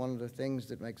me is one of the things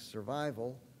that makes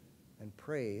survival and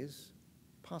praise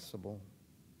possible.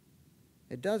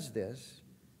 It does this,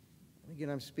 again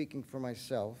I'm speaking for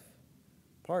myself,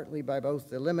 partly by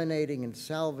both eliminating and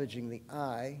salvaging the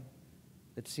I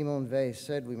that Simone Weil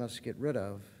said we must get rid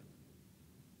of.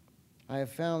 I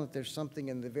have found that there's something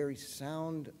in the very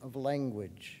sound of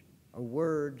language, a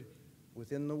word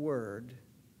within the word,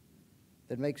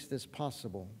 that makes this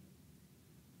possible.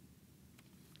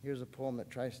 Here's a poem that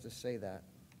tries to say that.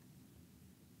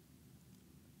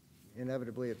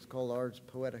 Inevitably, it's called Ars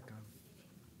Poetica.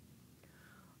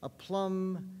 A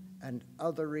plum and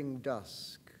othering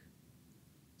dusk,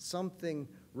 something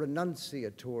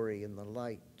renunciatory in the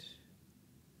light,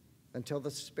 until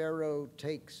the sparrow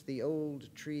takes the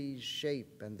old tree's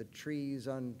shape and the trees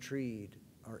untreed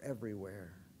are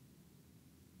everywhere.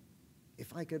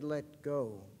 If I could let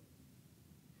go,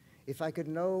 if I could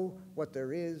know what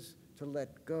there is to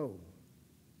let go,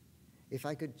 if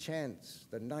I could chance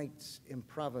the night's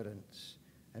improvidence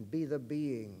and be the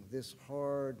being this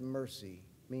hard mercy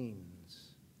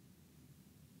means.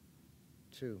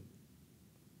 2.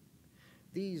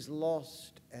 These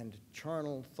lost and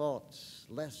charnel thoughts,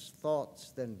 less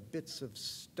thoughts than bits of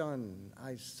stun,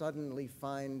 I suddenly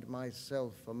find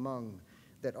myself among,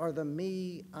 that are the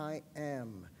me I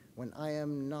am when I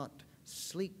am not,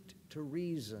 sleeked to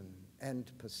reason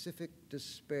and pacific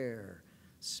despair,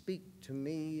 speak to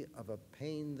me of a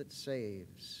pain that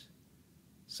saves,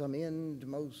 some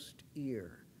endmost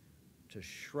ear to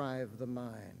shrive the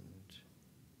mind.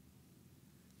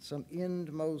 Some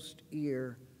endmost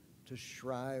ear to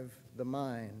shrive the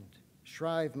mind.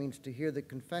 Shrive means to hear the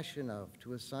confession of,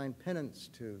 to assign penance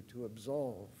to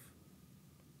absolve.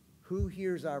 Who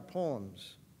hears our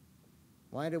poems?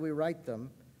 Why do we write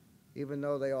them, even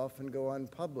though they often go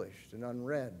unpublished and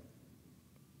unread?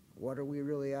 What are we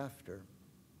really after?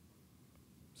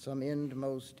 Some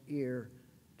endmost ear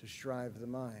to shrive the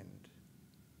mind.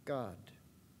 God.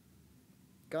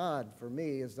 God, for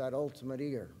me, is that ultimate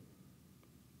ear.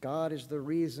 God is the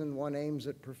reason one aims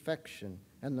at perfection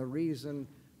and the reason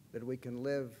that we can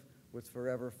live with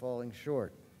forever falling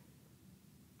short.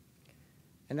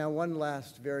 And now one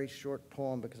last very short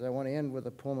poem, because I want to end with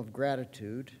a poem of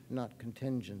gratitude, not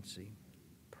contingency,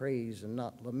 praise and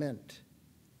not lament.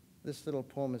 This little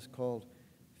poem is called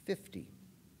 50.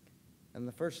 And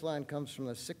the first line comes from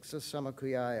the Siksa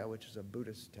Samakuyaya, which is a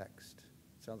Buddhist text.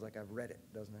 Sounds like I've read it,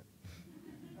 doesn't it?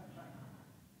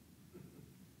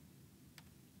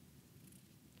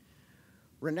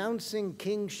 Renouncing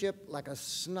kingship like a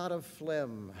snot of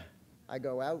phlegm, I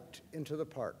go out into the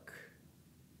park.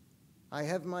 I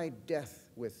have my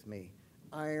death with me,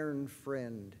 iron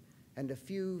friend, and a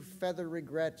few feather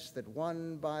regrets that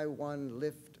one by one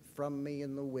lift from me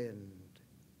in the wind.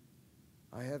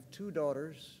 I have 2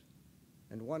 daughters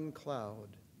and 1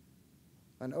 cloud,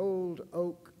 an old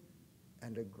oak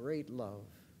and a great love,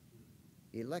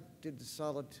 elected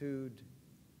solitude,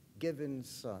 given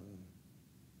sun.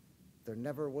 There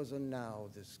never was a now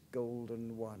this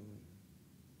golden one.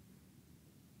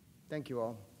 Thank you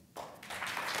all.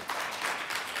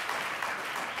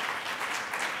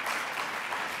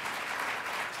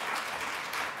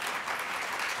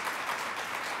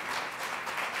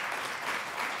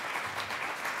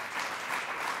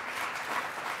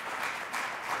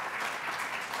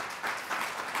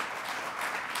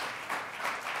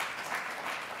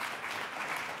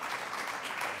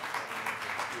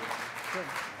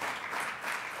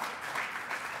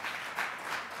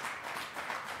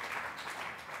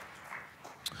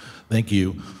 Thank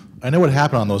you. I know what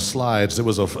happened on those slides. It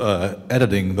was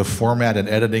editing. The format and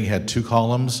editing had 2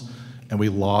 columns, and we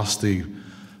lost the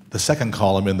second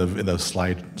column in the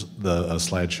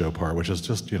slideshow part, which is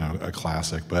just a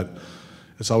classic. But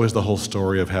It's always the whole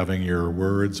story of having your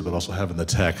words, but also having the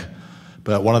tech.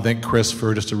 But I want to thank Chris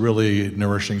for just a really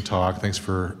nourishing talk. Thanks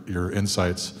for your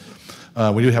insights.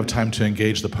 We do have time to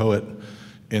engage the poet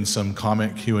in some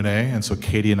comment Q&A, and so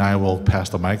Katie and I will pass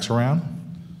the mics around.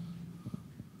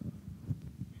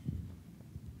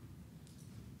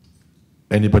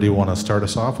 Anybody want to start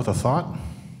us off with a thought?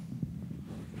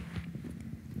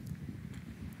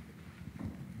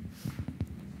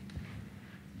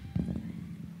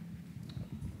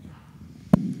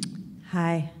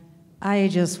 Hi. I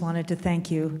just wanted to thank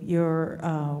you.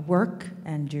 Your work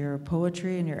and your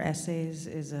poetry and your essays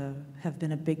have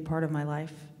been a big part of my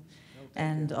life.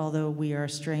 And although we are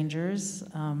strangers,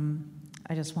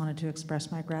 I just wanted to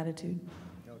express my gratitude.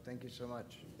 No, thank you so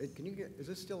much. Is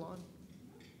this still on?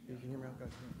 You can hear me? Okay.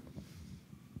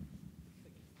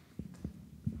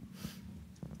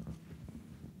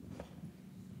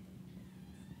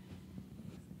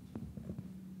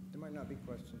 There might not be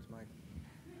questions, Mike.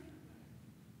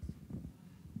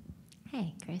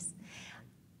 Hey, Chris.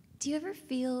 Do you ever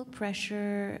feel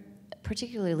pressure,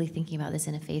 particularly thinking about this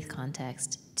in a faith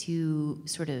context, to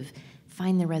sort of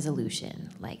find the resolution,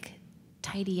 like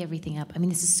tidy everything up? I mean,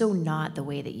 this is so not the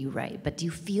way that you write, but do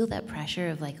you feel that pressure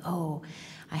of like, oh,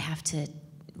 I have to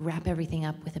wrap everything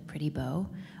up with a pretty bow?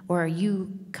 Or are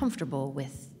you comfortable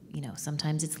with,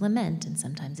 sometimes it's lament and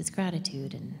sometimes it's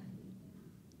gratitude? And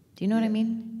do you know what I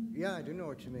mean? Yeah, I do know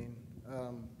what you mean.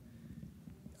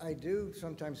 I do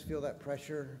sometimes feel that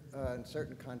pressure in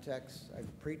certain contexts.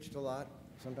 I've preached a lot,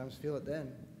 sometimes feel it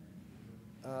then.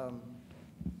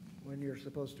 When you're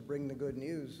supposed to bring the good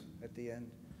news at the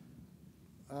end.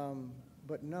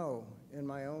 But no, in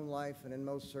my own life and in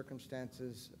most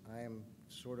circumstances, I am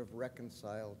sort of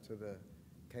reconciled to the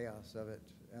chaos of it.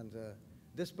 And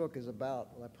this book is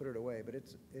about, well, I put it away, but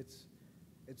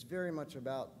it's very much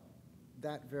about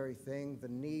that very thing, the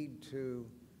need to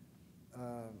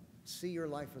see your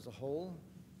life as a whole,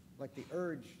 like the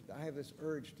urge, I have this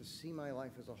urge to see my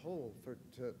life as a whole,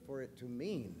 for it to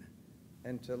mean,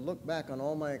 and to look back on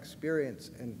all my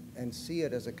experience and see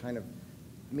it as a kind of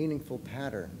meaningful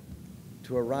pattern,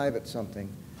 to arrive at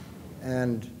something.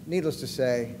 And needless to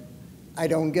say, I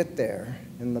don't get there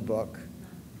in the book,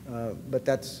 but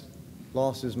that's,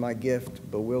 loss is my gift,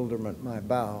 bewilderment my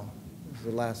bow, is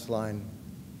the last line.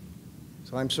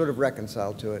 So I'm sort of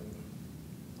reconciled to it.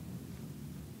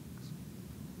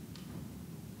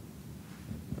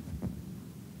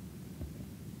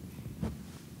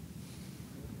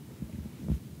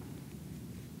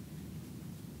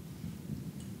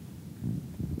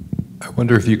 I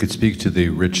wonder if you could speak to the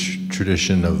rich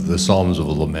tradition of the Psalms of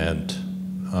Lament,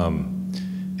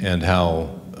 and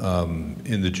how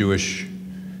in the Jewish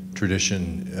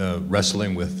tradition,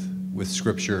 wrestling with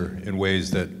Scripture in ways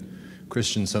that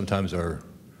Christians sometimes are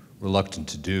reluctant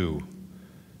to do,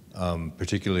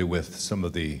 particularly with some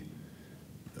of the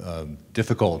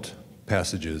difficult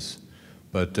passages,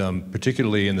 but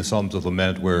particularly in the Psalms of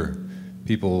Lament where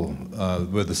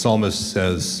where the psalmist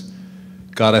says,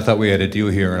 God, I thought we had a deal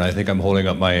here, and I think I'm holding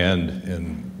up my end,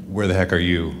 and where the heck are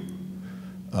you?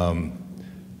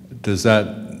 Does that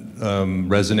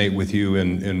resonate with you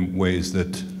in ways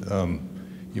that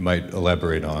you might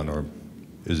elaborate on, or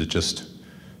is it just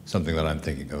something that I'm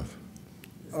thinking of?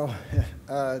 Oh,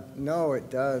 no, it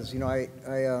does.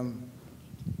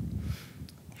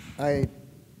 I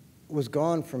was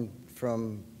gone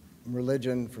from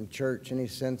religion, from church, any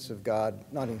sense of God,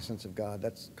 not any sense of God,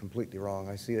 that's completely wrong.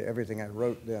 I see that everything I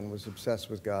wrote then was obsessed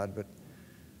with God,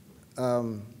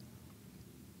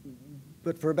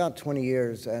 but for about 20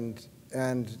 years, and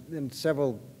then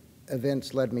several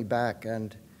events led me back,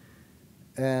 and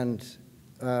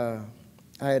I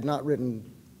had not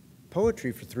written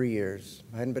poetry for 3 years.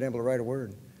 I hadn't been able to write a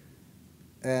word.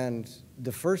 And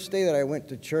the first day that I went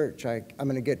to church, I'm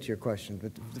going to get to your question,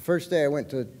 but the first day I went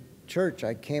to church,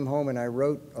 I came home and I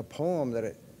wrote a poem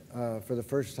that for the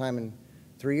first time in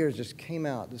 3 years just came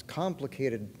out, this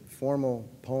complicated formal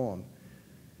poem.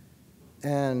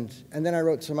 And then I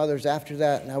wrote some others after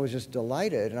that, and I was just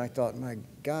delighted, and I thought, my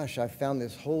gosh, I found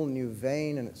this whole new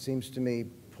vein, and it seems to me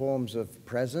poems of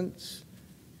presence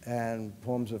and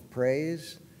poems of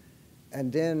praise.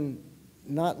 And then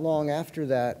not long after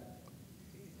that,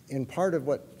 in part of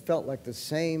what felt like the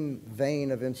same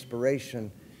vein of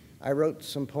inspiration, I wrote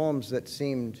some poems that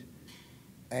seemed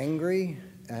angry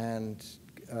and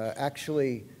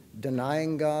actually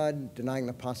denying God, denying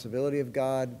the possibility of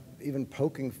God, even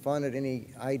poking fun at any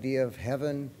idea of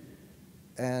heaven.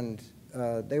 And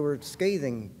they were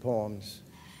scathing poems.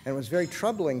 And it was very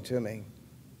troubling to me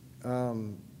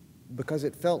because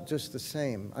it felt just the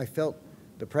same. I felt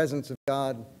the presence of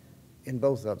God in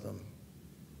both of them.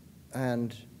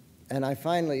 and I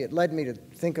finally, it led me to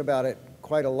think about it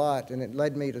quite a lot, and it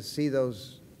led me to see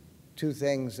those two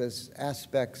things as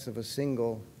aspects of a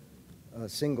single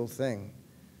thing.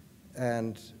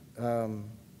 And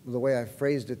the way I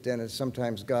phrased it then is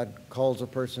sometimes God calls a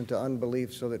person to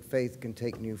unbelief so that faith can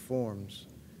take new forms.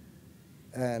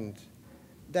 And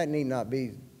that need not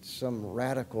be some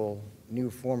radical new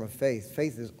form of faith.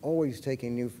 Faith is always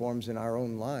taking new forms in our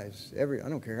own lives. I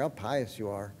don't care how pious you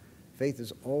are, faith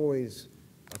is always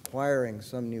acquiring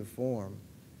some new form.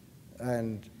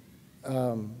 And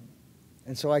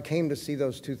so I came to see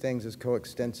those two things as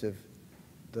coextensive,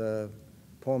 the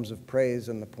poems of praise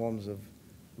and the poems of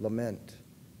lament.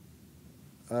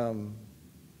 And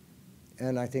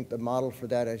I think the model for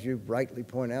that, as you rightly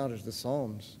point out, is the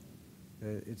Psalms.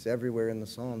 It's everywhere in the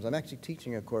Psalms. I'm actually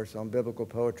teaching a course on biblical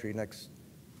poetry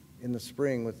in the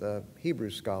spring with a Hebrew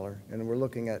scholar, and we're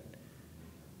looking at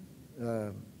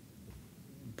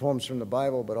poems from the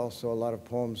Bible, but also a lot of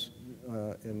poems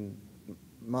in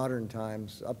modern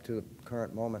times up to the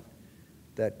current moment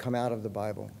that come out of the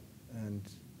Bible and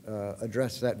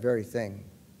address that very thing,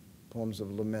 poems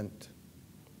of lament.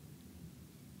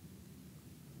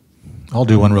 I'll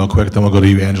do one real quick, then we'll go to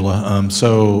you, Angela.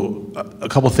 So a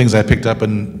couple of things I picked up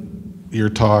in your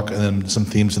talk and then some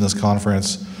themes in this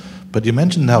conference. But you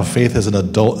mentioned how faith as an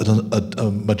adult, a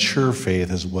mature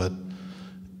faith is what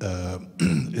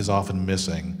is often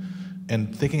missing.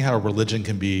 And thinking how religion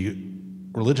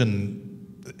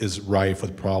is rife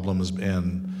with problems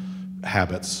and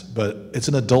habits, but it's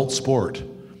an adult sport.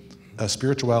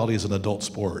 Spirituality is an adult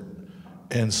sport.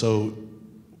 And so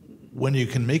when you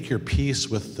can make your peace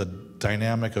with the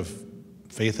dynamic of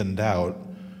faith and doubt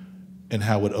and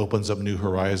how it opens up new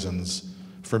horizons,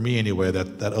 for me anyway,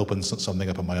 that opens something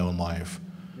up in my own life.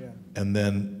 Yeah. And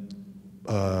then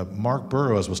Mark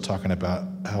Burroughs was talking about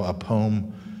how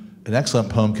an excellent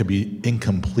poem could be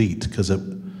incomplete because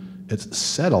it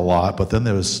said a lot, but then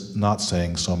there was not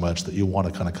saying so much that you want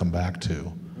to kind of come back to.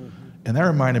 Mm-hmm. And that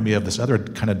reminded me of this other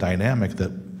kind of dynamic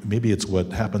that maybe it's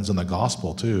what happens in the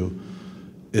gospel too,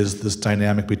 is this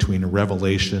dynamic between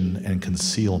revelation and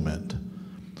concealment.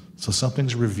 So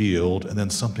something's revealed and then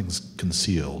something's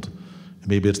concealed.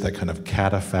 Maybe it's that kind of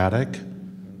cataphatic,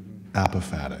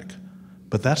 apophatic.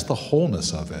 But that's the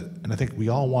wholeness of it. And I think we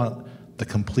all want the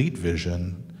complete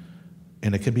vision,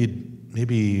 and it can be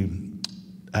maybe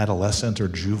adolescent or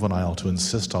juvenile to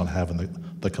insist on having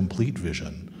the complete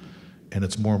vision. And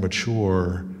it's more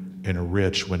mature and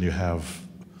rich when you have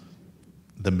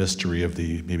the mystery of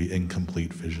the maybe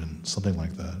incomplete vision, something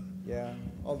like that. Yeah,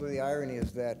 although the irony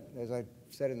is that, as I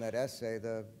said in that essay,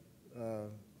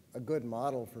 a good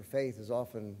model for faith is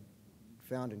often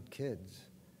found in kids.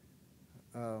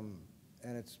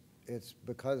 And it's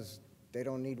because they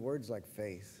don't need words like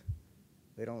faith.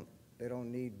 They don't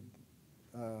need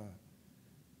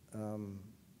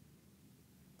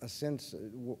a sense,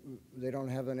 they don't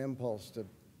have an impulse to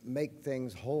make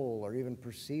things whole or even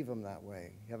perceive them that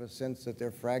way. You have a sense that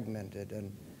they're fragmented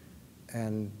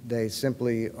and they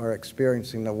simply are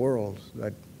experiencing the world,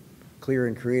 that clear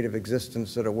and creative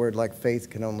existence that a word like faith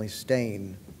can only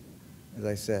stain, as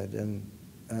I said.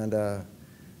 And I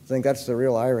think that's the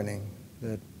real irony,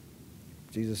 that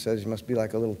Jesus says you must be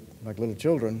like little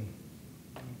children.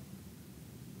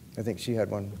 I think she had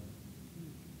one.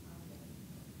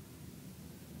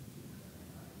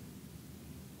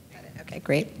 Okay,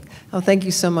 great. Oh, thank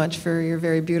you so much for your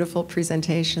very beautiful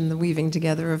presentation. The weaving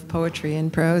together of poetry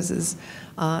and prose is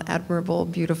admirable,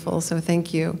 beautiful, so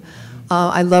thank you.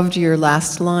 I loved your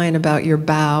last line about your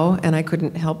bow, and I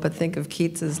couldn't help but think of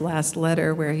Keats's last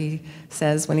letter where he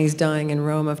says when he's dying in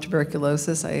Rome of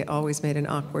tuberculosis, I always made an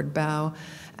awkward bow.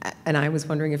 And I was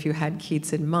wondering if you had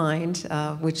Keats in mind,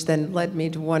 which then led me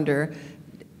to wonder,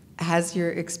 has your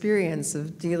experience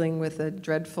of dealing with a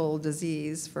dreadful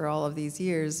disease for all of these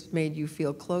years made you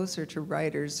feel closer to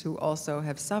writers who also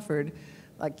have suffered,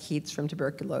 like Keats from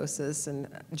tuberculosis and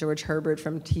George Herbert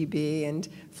from TB and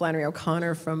Flannery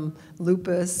O'Connor from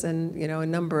lupus and a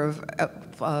number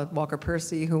of Walker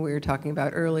Percy, who we were talking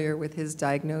about earlier with his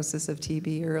diagnosis of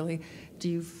TB early. Do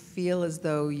you feel as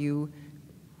though you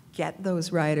get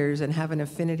those writers and have an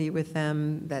affinity with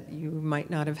them that you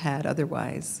might not have had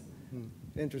otherwise?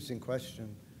 Interesting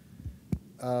question.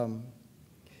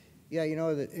 Yeah,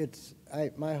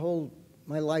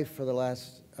 my life for the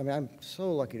last, I'm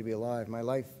so lucky to be alive. My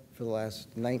life for the last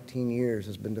 19 years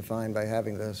has been defined by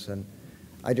having this, and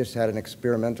I just had an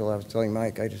experimental, I was telling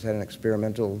Mike, I just had an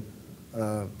experimental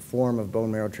form of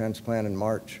bone marrow transplant in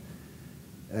March,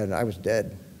 and I was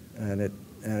dead, and it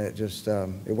just,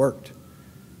 it worked.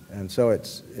 And so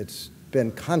it's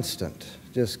been constant,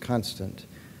 just constant.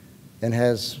 and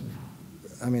has,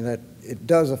 I mean, that it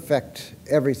does affect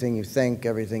everything you think,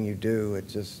 everything you do.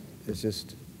 It's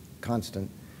just constant.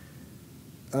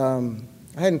 I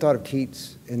hadn't thought of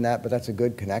Keats in that, but that's a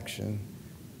good connection.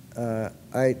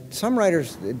 Some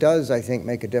writers, it does, I think,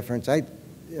 make a difference. I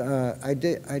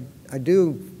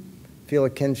do feel a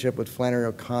kinship with Flannery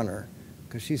O'Connor,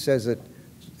 because she says that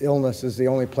illness is the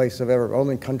only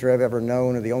country I've ever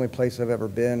known, or the only place I've ever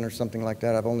been, or something like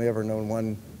that. I've only ever known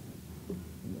one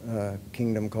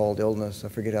kingdom called illness. I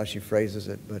forget how she phrases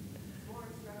it, but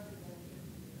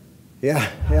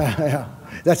yeah.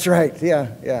 That's right.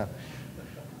 Yeah.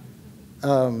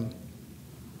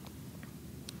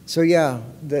 So yeah,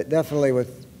 definitely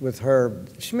with her,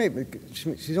 she's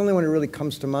the only one who really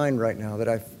comes to mind right now that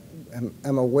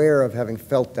I'm aware of having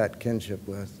felt that kinship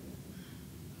with.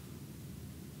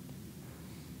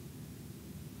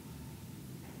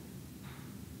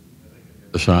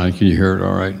 Hassan, can you hear it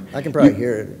all right? I can probably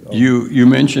hear it. You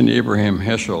mentioned Abraham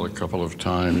Heschel a couple of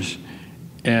times,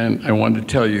 and I wanted to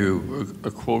tell you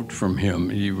a quote from him.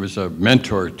 He was a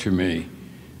mentor to me.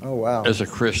 Oh, wow. As a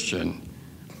Christian,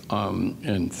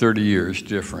 and 30 years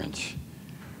difference.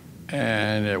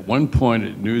 And at one point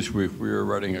at Newsweek, we were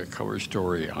writing a cover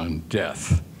story on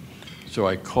death. So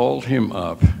I called him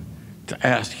up to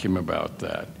ask him about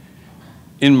that.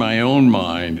 In my own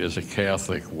mind, as a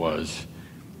Catholic, was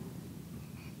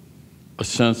a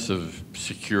sense of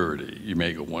security. You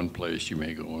may go one place, you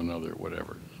may go another,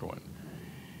 whatever, so on.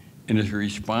 And his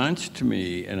response to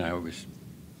me, and I was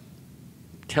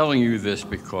telling you this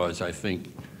because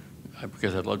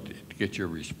because I'd love to get your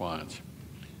response.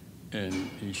 And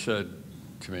he said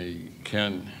to me,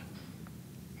 Ken,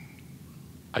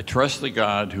 I trust the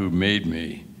God who made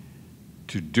me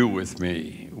to do with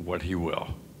me what he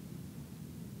will.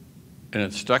 And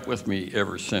it stuck with me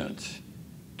ever since.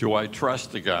 Do I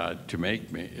trust the God to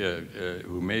make me,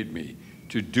 who made me,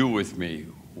 to do with me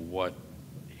what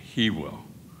he will?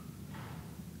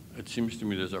 It seems to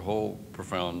me there's a whole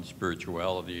profound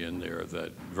spirituality in there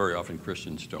that very often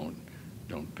Christians don't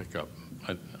pick up.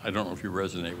 I don't know if you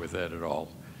resonate with that at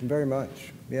all. Very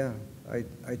much, yeah.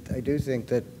 I do think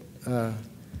that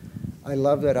I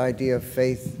love that idea of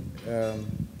faith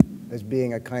as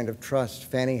being a kind of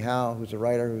trust. Fannie Howe, who's a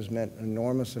writer who's meant an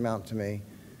enormous amount to me,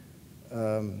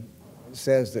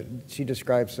 says that she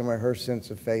describes somewhere her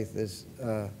sense of faith is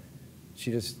she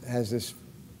just has this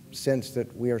sense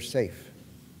that we are safe.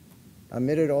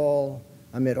 Amid it all,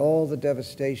 amid all the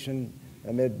devastation,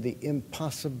 amid the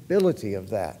impossibility of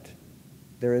that,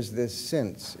 there is this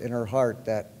sense in her heart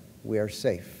that we are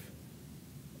safe.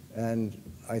 And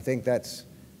I think that's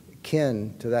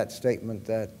kin to that statement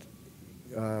that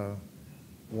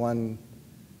one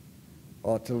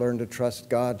ought to learn to trust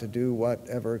God to do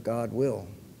whatever God will.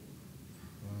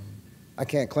 I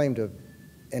can't claim to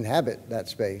inhabit that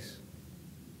space,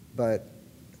 but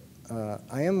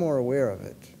I am more aware of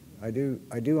it. I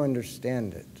do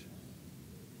understand it.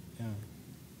 Yeah.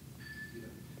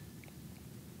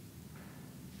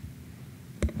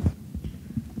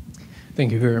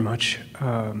 Thank you very much.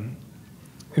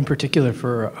 In particular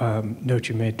for a note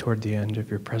you made toward the end of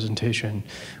your presentation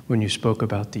when you spoke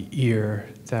about the ear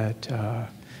that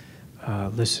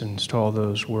listens to all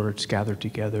those words gathered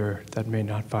together that may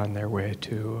not find their way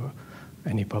to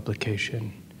any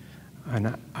publication.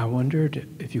 And I wondered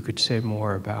if you could say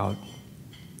more about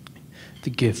the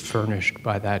gift furnished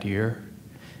by that ear,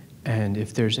 and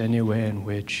if there's any way in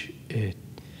which it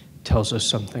tells us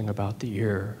something about the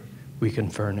ear we can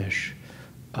furnish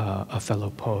a fellow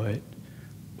poet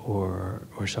or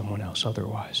someone else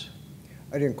otherwise.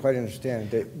 I didn't quite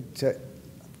understand.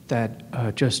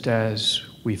 That just as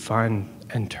we find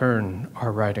and turn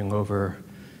our writing over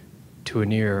to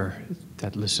an ear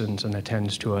that listens and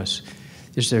attends to us,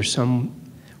 is there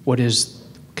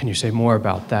can you say more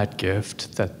about that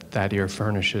gift that ear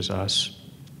furnishes us?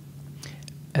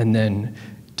 And then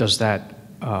does that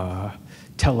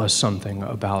tell us something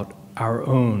about our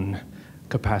own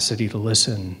capacity to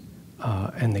listen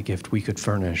and the gift we could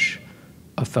furnish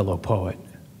a fellow poet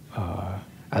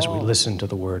as we listen to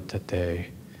the word that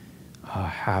they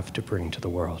have to bring to the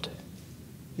world?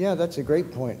 Yeah, that's a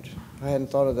great point. I hadn't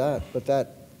thought of that, but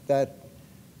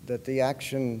that the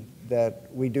action that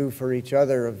we do for each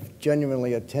other of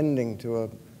genuinely attending to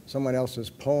someone else's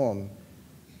poem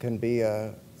can be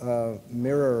a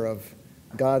mirror of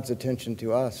God's attention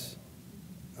to us.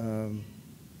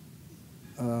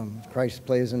 Christ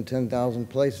plays in 10,000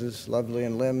 places, lovely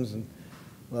in limbs and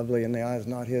lovely in the eyes,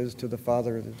 not his, to the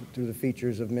Father, through the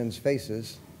features of men's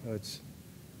faces. So it's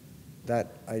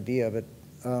that idea. But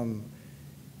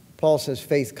Paul says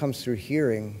faith comes through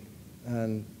hearing,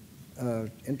 and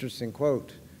interesting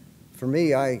quote, for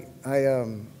me,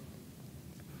 I'm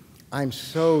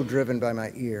so driven by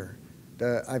my ear.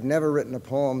 I've never written a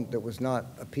poem that was not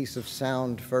a piece of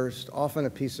sound first, often a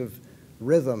piece of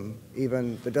rhythm,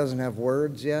 even that doesn't have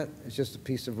words yet. It's just a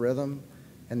piece of rhythm,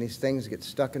 and these things get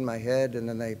stuck in my head, and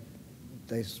then they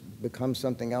become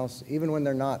something else, even when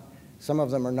they're not. Some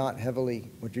of them are not heavily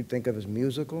what you'd think of as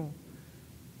musical,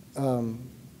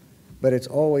 but it's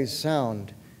always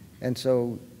sound. And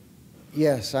so,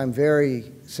 yes, I'm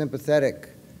very sympathetic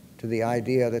to the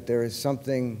idea that there is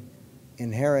something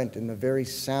inherent in the very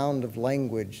sound of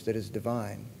language that is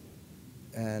divine.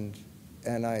 And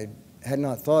I had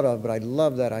not thought of, but I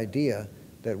love that idea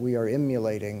that we are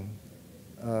emulating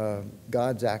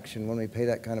God's action when we pay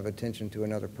that kind of attention to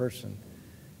another person.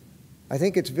 I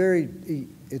think it's very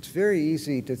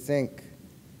easy to think,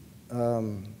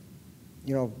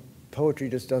 poetry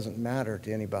just doesn't matter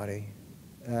to anybody.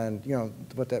 And,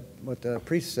 what the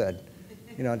priest said,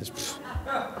 just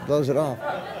blows it off.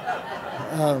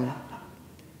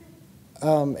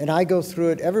 And I go through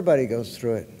it, everybody goes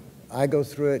through it. I go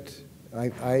through it.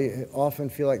 I often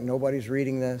feel like nobody's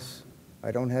reading this.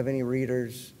 I don't have any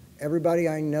readers. Everybody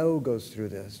I know goes through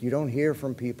this. You don't hear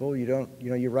from people. You don't,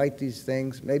 you write these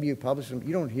things. Maybe you publish them.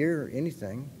 You don't hear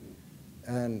anything.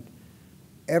 And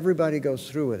everybody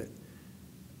goes through with it.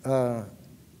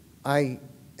 I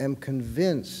am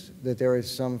convinced that there is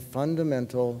some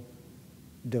fundamental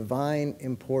divine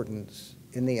importance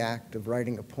in the act of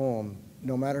writing a poem,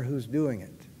 no matter who's doing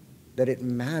it, that it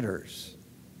matters.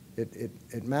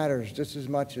 It matters just as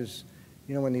much as,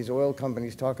 when these oil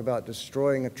companies talk about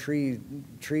destroying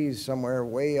trees somewhere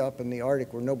way up in the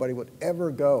Arctic where nobody would ever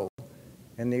go,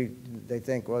 and they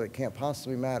think, well, it can't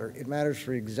possibly matter. It matters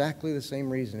for exactly the same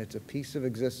reason. It's a piece of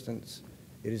existence.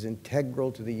 It is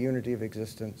integral to the unity of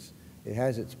existence. It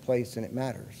has its place and it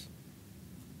matters.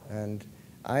 And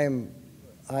I've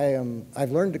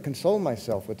learned to console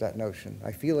myself with that notion.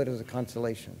 I feel it as a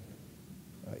consolation,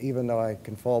 even though I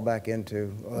can fall back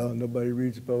into, oh, nobody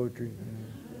reads poetry.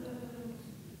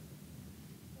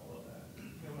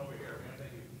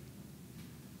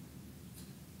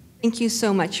 Thank you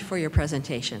so much for your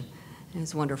presentation. It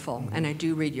was wonderful, and I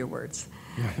do read your words.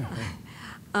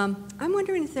 I'm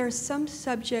wondering if there are some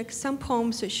subjects, some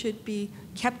poems that should be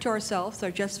kept to ourselves or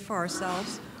just for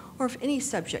ourselves, or if any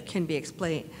subject can be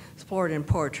explored in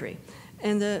poetry.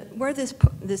 And where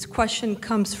this question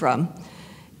comes from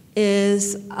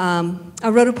is I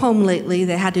wrote a poem lately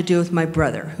that had to do with my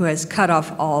brother, who has cut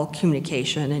off all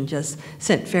communication and just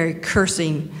sent very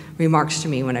cursing remarks to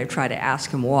me when I try to ask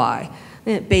him why.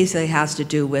 And it basically has to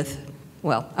do with,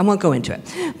 well, I won't go into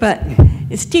it, but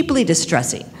it's deeply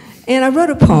distressing. And I wrote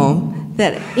a poem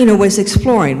that, was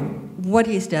exploring what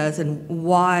he does and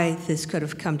why this could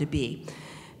have come to be.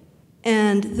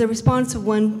 And the response of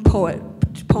one poet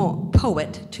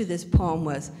to this poem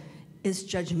is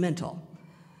judgmental.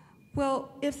 Well,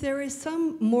 if there is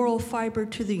some moral fiber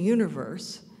to the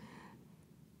universe,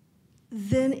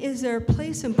 then is there a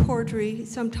place in poetry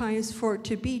sometimes for it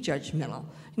to be judgmental?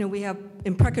 We have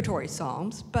imprecatory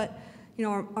psalms, but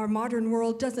our modern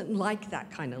world doesn't like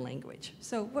that kind of language.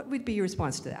 So what would be your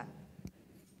response to that?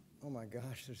 Oh my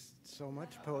gosh, there's so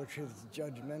much poetry that's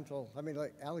judgmental. I mean,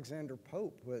 like Alexander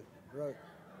Pope wrote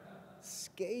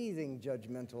scathing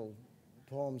judgmental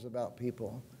poems about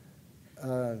people.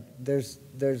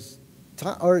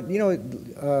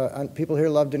 People here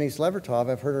love Denise Levertov.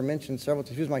 I've heard her mentioned several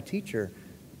times. She was my teacher.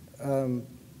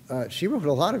 She wrote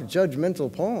a lot of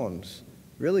judgmental poems,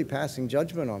 really passing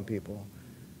judgment on people.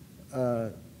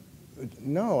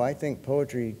 No, I think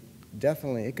poetry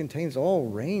definitely, it contains all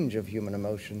range of human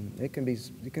emotion. It can be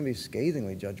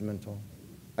scathingly judgmental.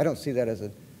 I don't see that as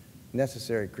a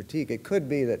necessary critique. It could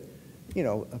be that,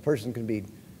 a person can be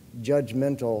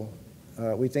judgmental.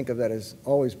 We think of that as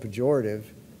always pejorative.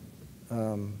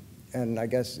 And I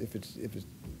guess if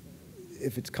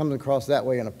it's comes across that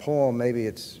way in a poem, maybe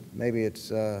it's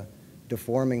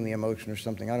deforming the emotion or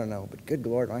something. I don't know. But good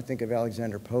Lord, when I think of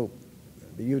Alexander Pope,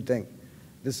 you'd think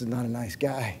this is not a nice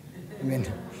guy. I mean,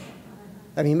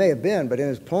 he may have been, but in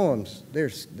his poems, they're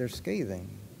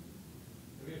scathing.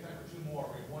 We have time for two more.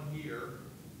 We have one here,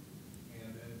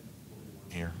 and then we'll do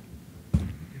one here.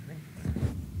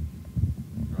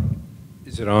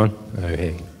 Is it on?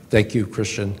 Okay. Thank you,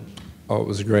 Christian. Oh, it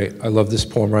was great. I love this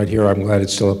poem right here. I'm glad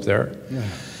it's still up there. Yeah.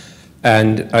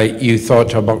 And you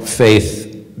talked about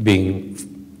faith being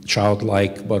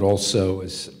childlike, but also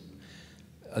as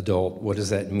adult. What does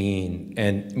that mean?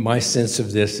 And my sense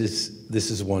of this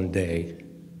is one day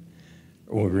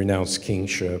when we renounce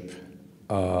kingship.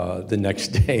 The next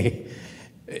day,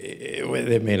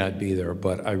 it may not be there,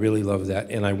 but I really love that.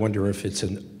 And I wonder if it's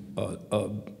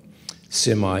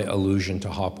semi-allusion to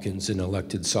Hopkins in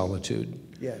Elected Solitude.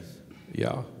 Yes.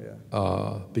 Yeah.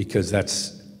 Yeah. Because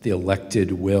that's the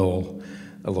elected will.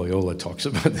 Loyola talks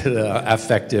about the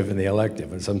affective and the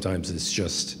elective, and sometimes it's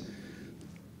just,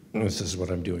 this is what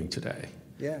I'm doing today.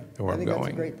 Yeah, Where I think I'm that's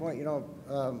a going. great point. You know,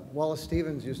 Wallace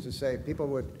Stevens used to say, people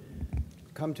would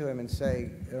come to him and say,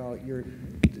 you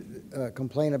know,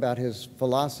 complain about his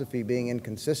philosophy being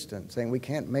inconsistent, saying we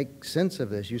can't make sense of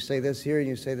this. You say this here and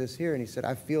you say this here. And he said,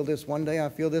 I feel this one day, I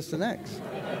feel this the next.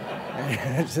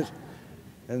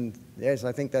 And yes,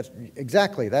 I think that's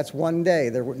exactly, that's one day.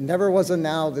 There never was a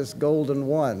now this golden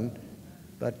one,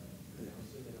 but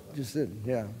just,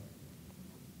 yeah.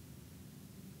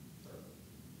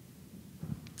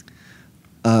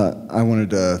 I wanted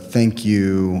to thank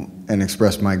you and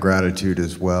express my gratitude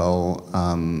as well,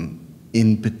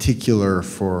 in particular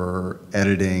for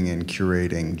editing and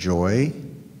curating Joy,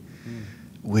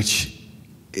 which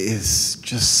is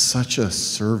just such a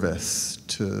service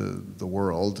to the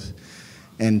world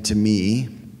and to me.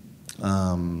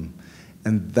 And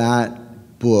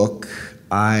that book,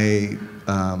 I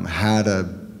had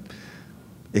a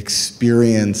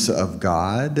experience of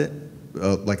God,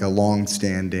 like a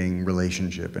long-standing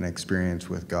relationship and experience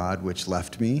with God, which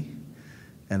left me,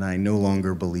 and I no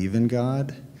longer believe in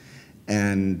God.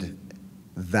 And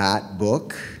that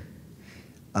book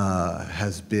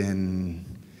has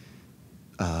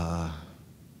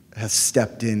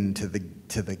stepped into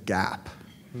the gap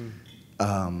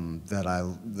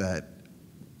that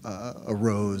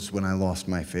arose when I lost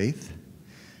my faith,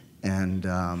 and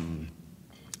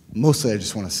mostly I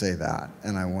just want to say that,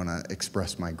 and I want to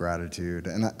express my gratitude.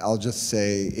 And I'll just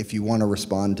say, if you want to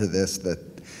respond to this,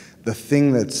 that the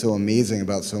thing that's so amazing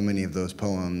about so many of those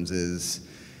poems is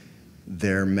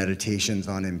their meditations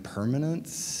on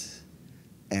impermanence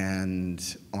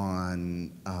and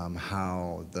on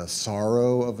how the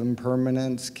sorrow of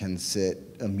impermanence can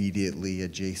sit immediately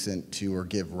adjacent to or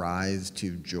give rise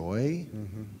to joy.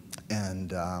 Mm-hmm.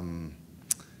 And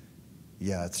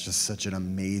yeah, it's just such an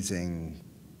amazing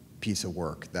piece of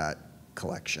work, that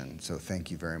collection. So thank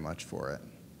you very much for it.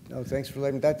 No, thanks for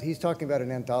letting me. He's talking about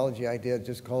an anthology I did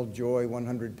just called Joy,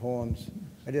 100 Poems.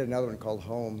 I did another one called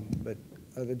Home, but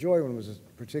the Joy one was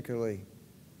particularly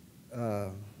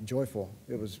joyful.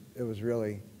 It was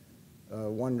really a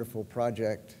wonderful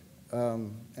project,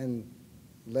 and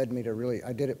led me to really,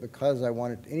 I did it because I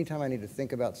wanted, anytime I need to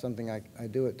think about something, I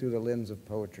do it through the lens of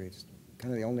poetry. It's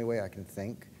kind of the only way I can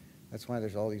think. That's why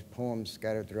there's all these poems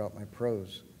scattered throughout my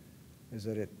prose, is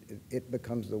that it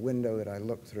becomes the window that I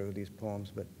look through, these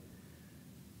poems.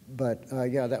 But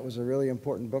yeah, that was a really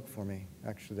important book for me,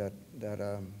 actually,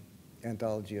 that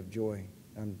anthology of Joy.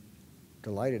 I'm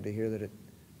delighted to hear that it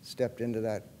stepped into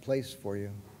that place for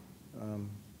you.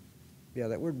 Yeah,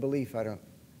 that word belief, I'm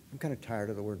kind of tired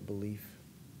of the word belief.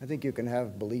 I think you can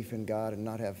have belief in God and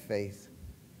not have faith.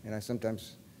 And I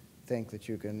sometimes think that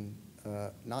you can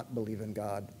not believe in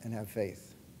God and have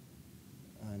faith.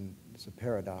 And it's a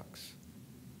paradox.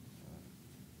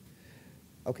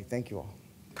 Okay, thank you all.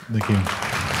 Thank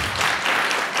you.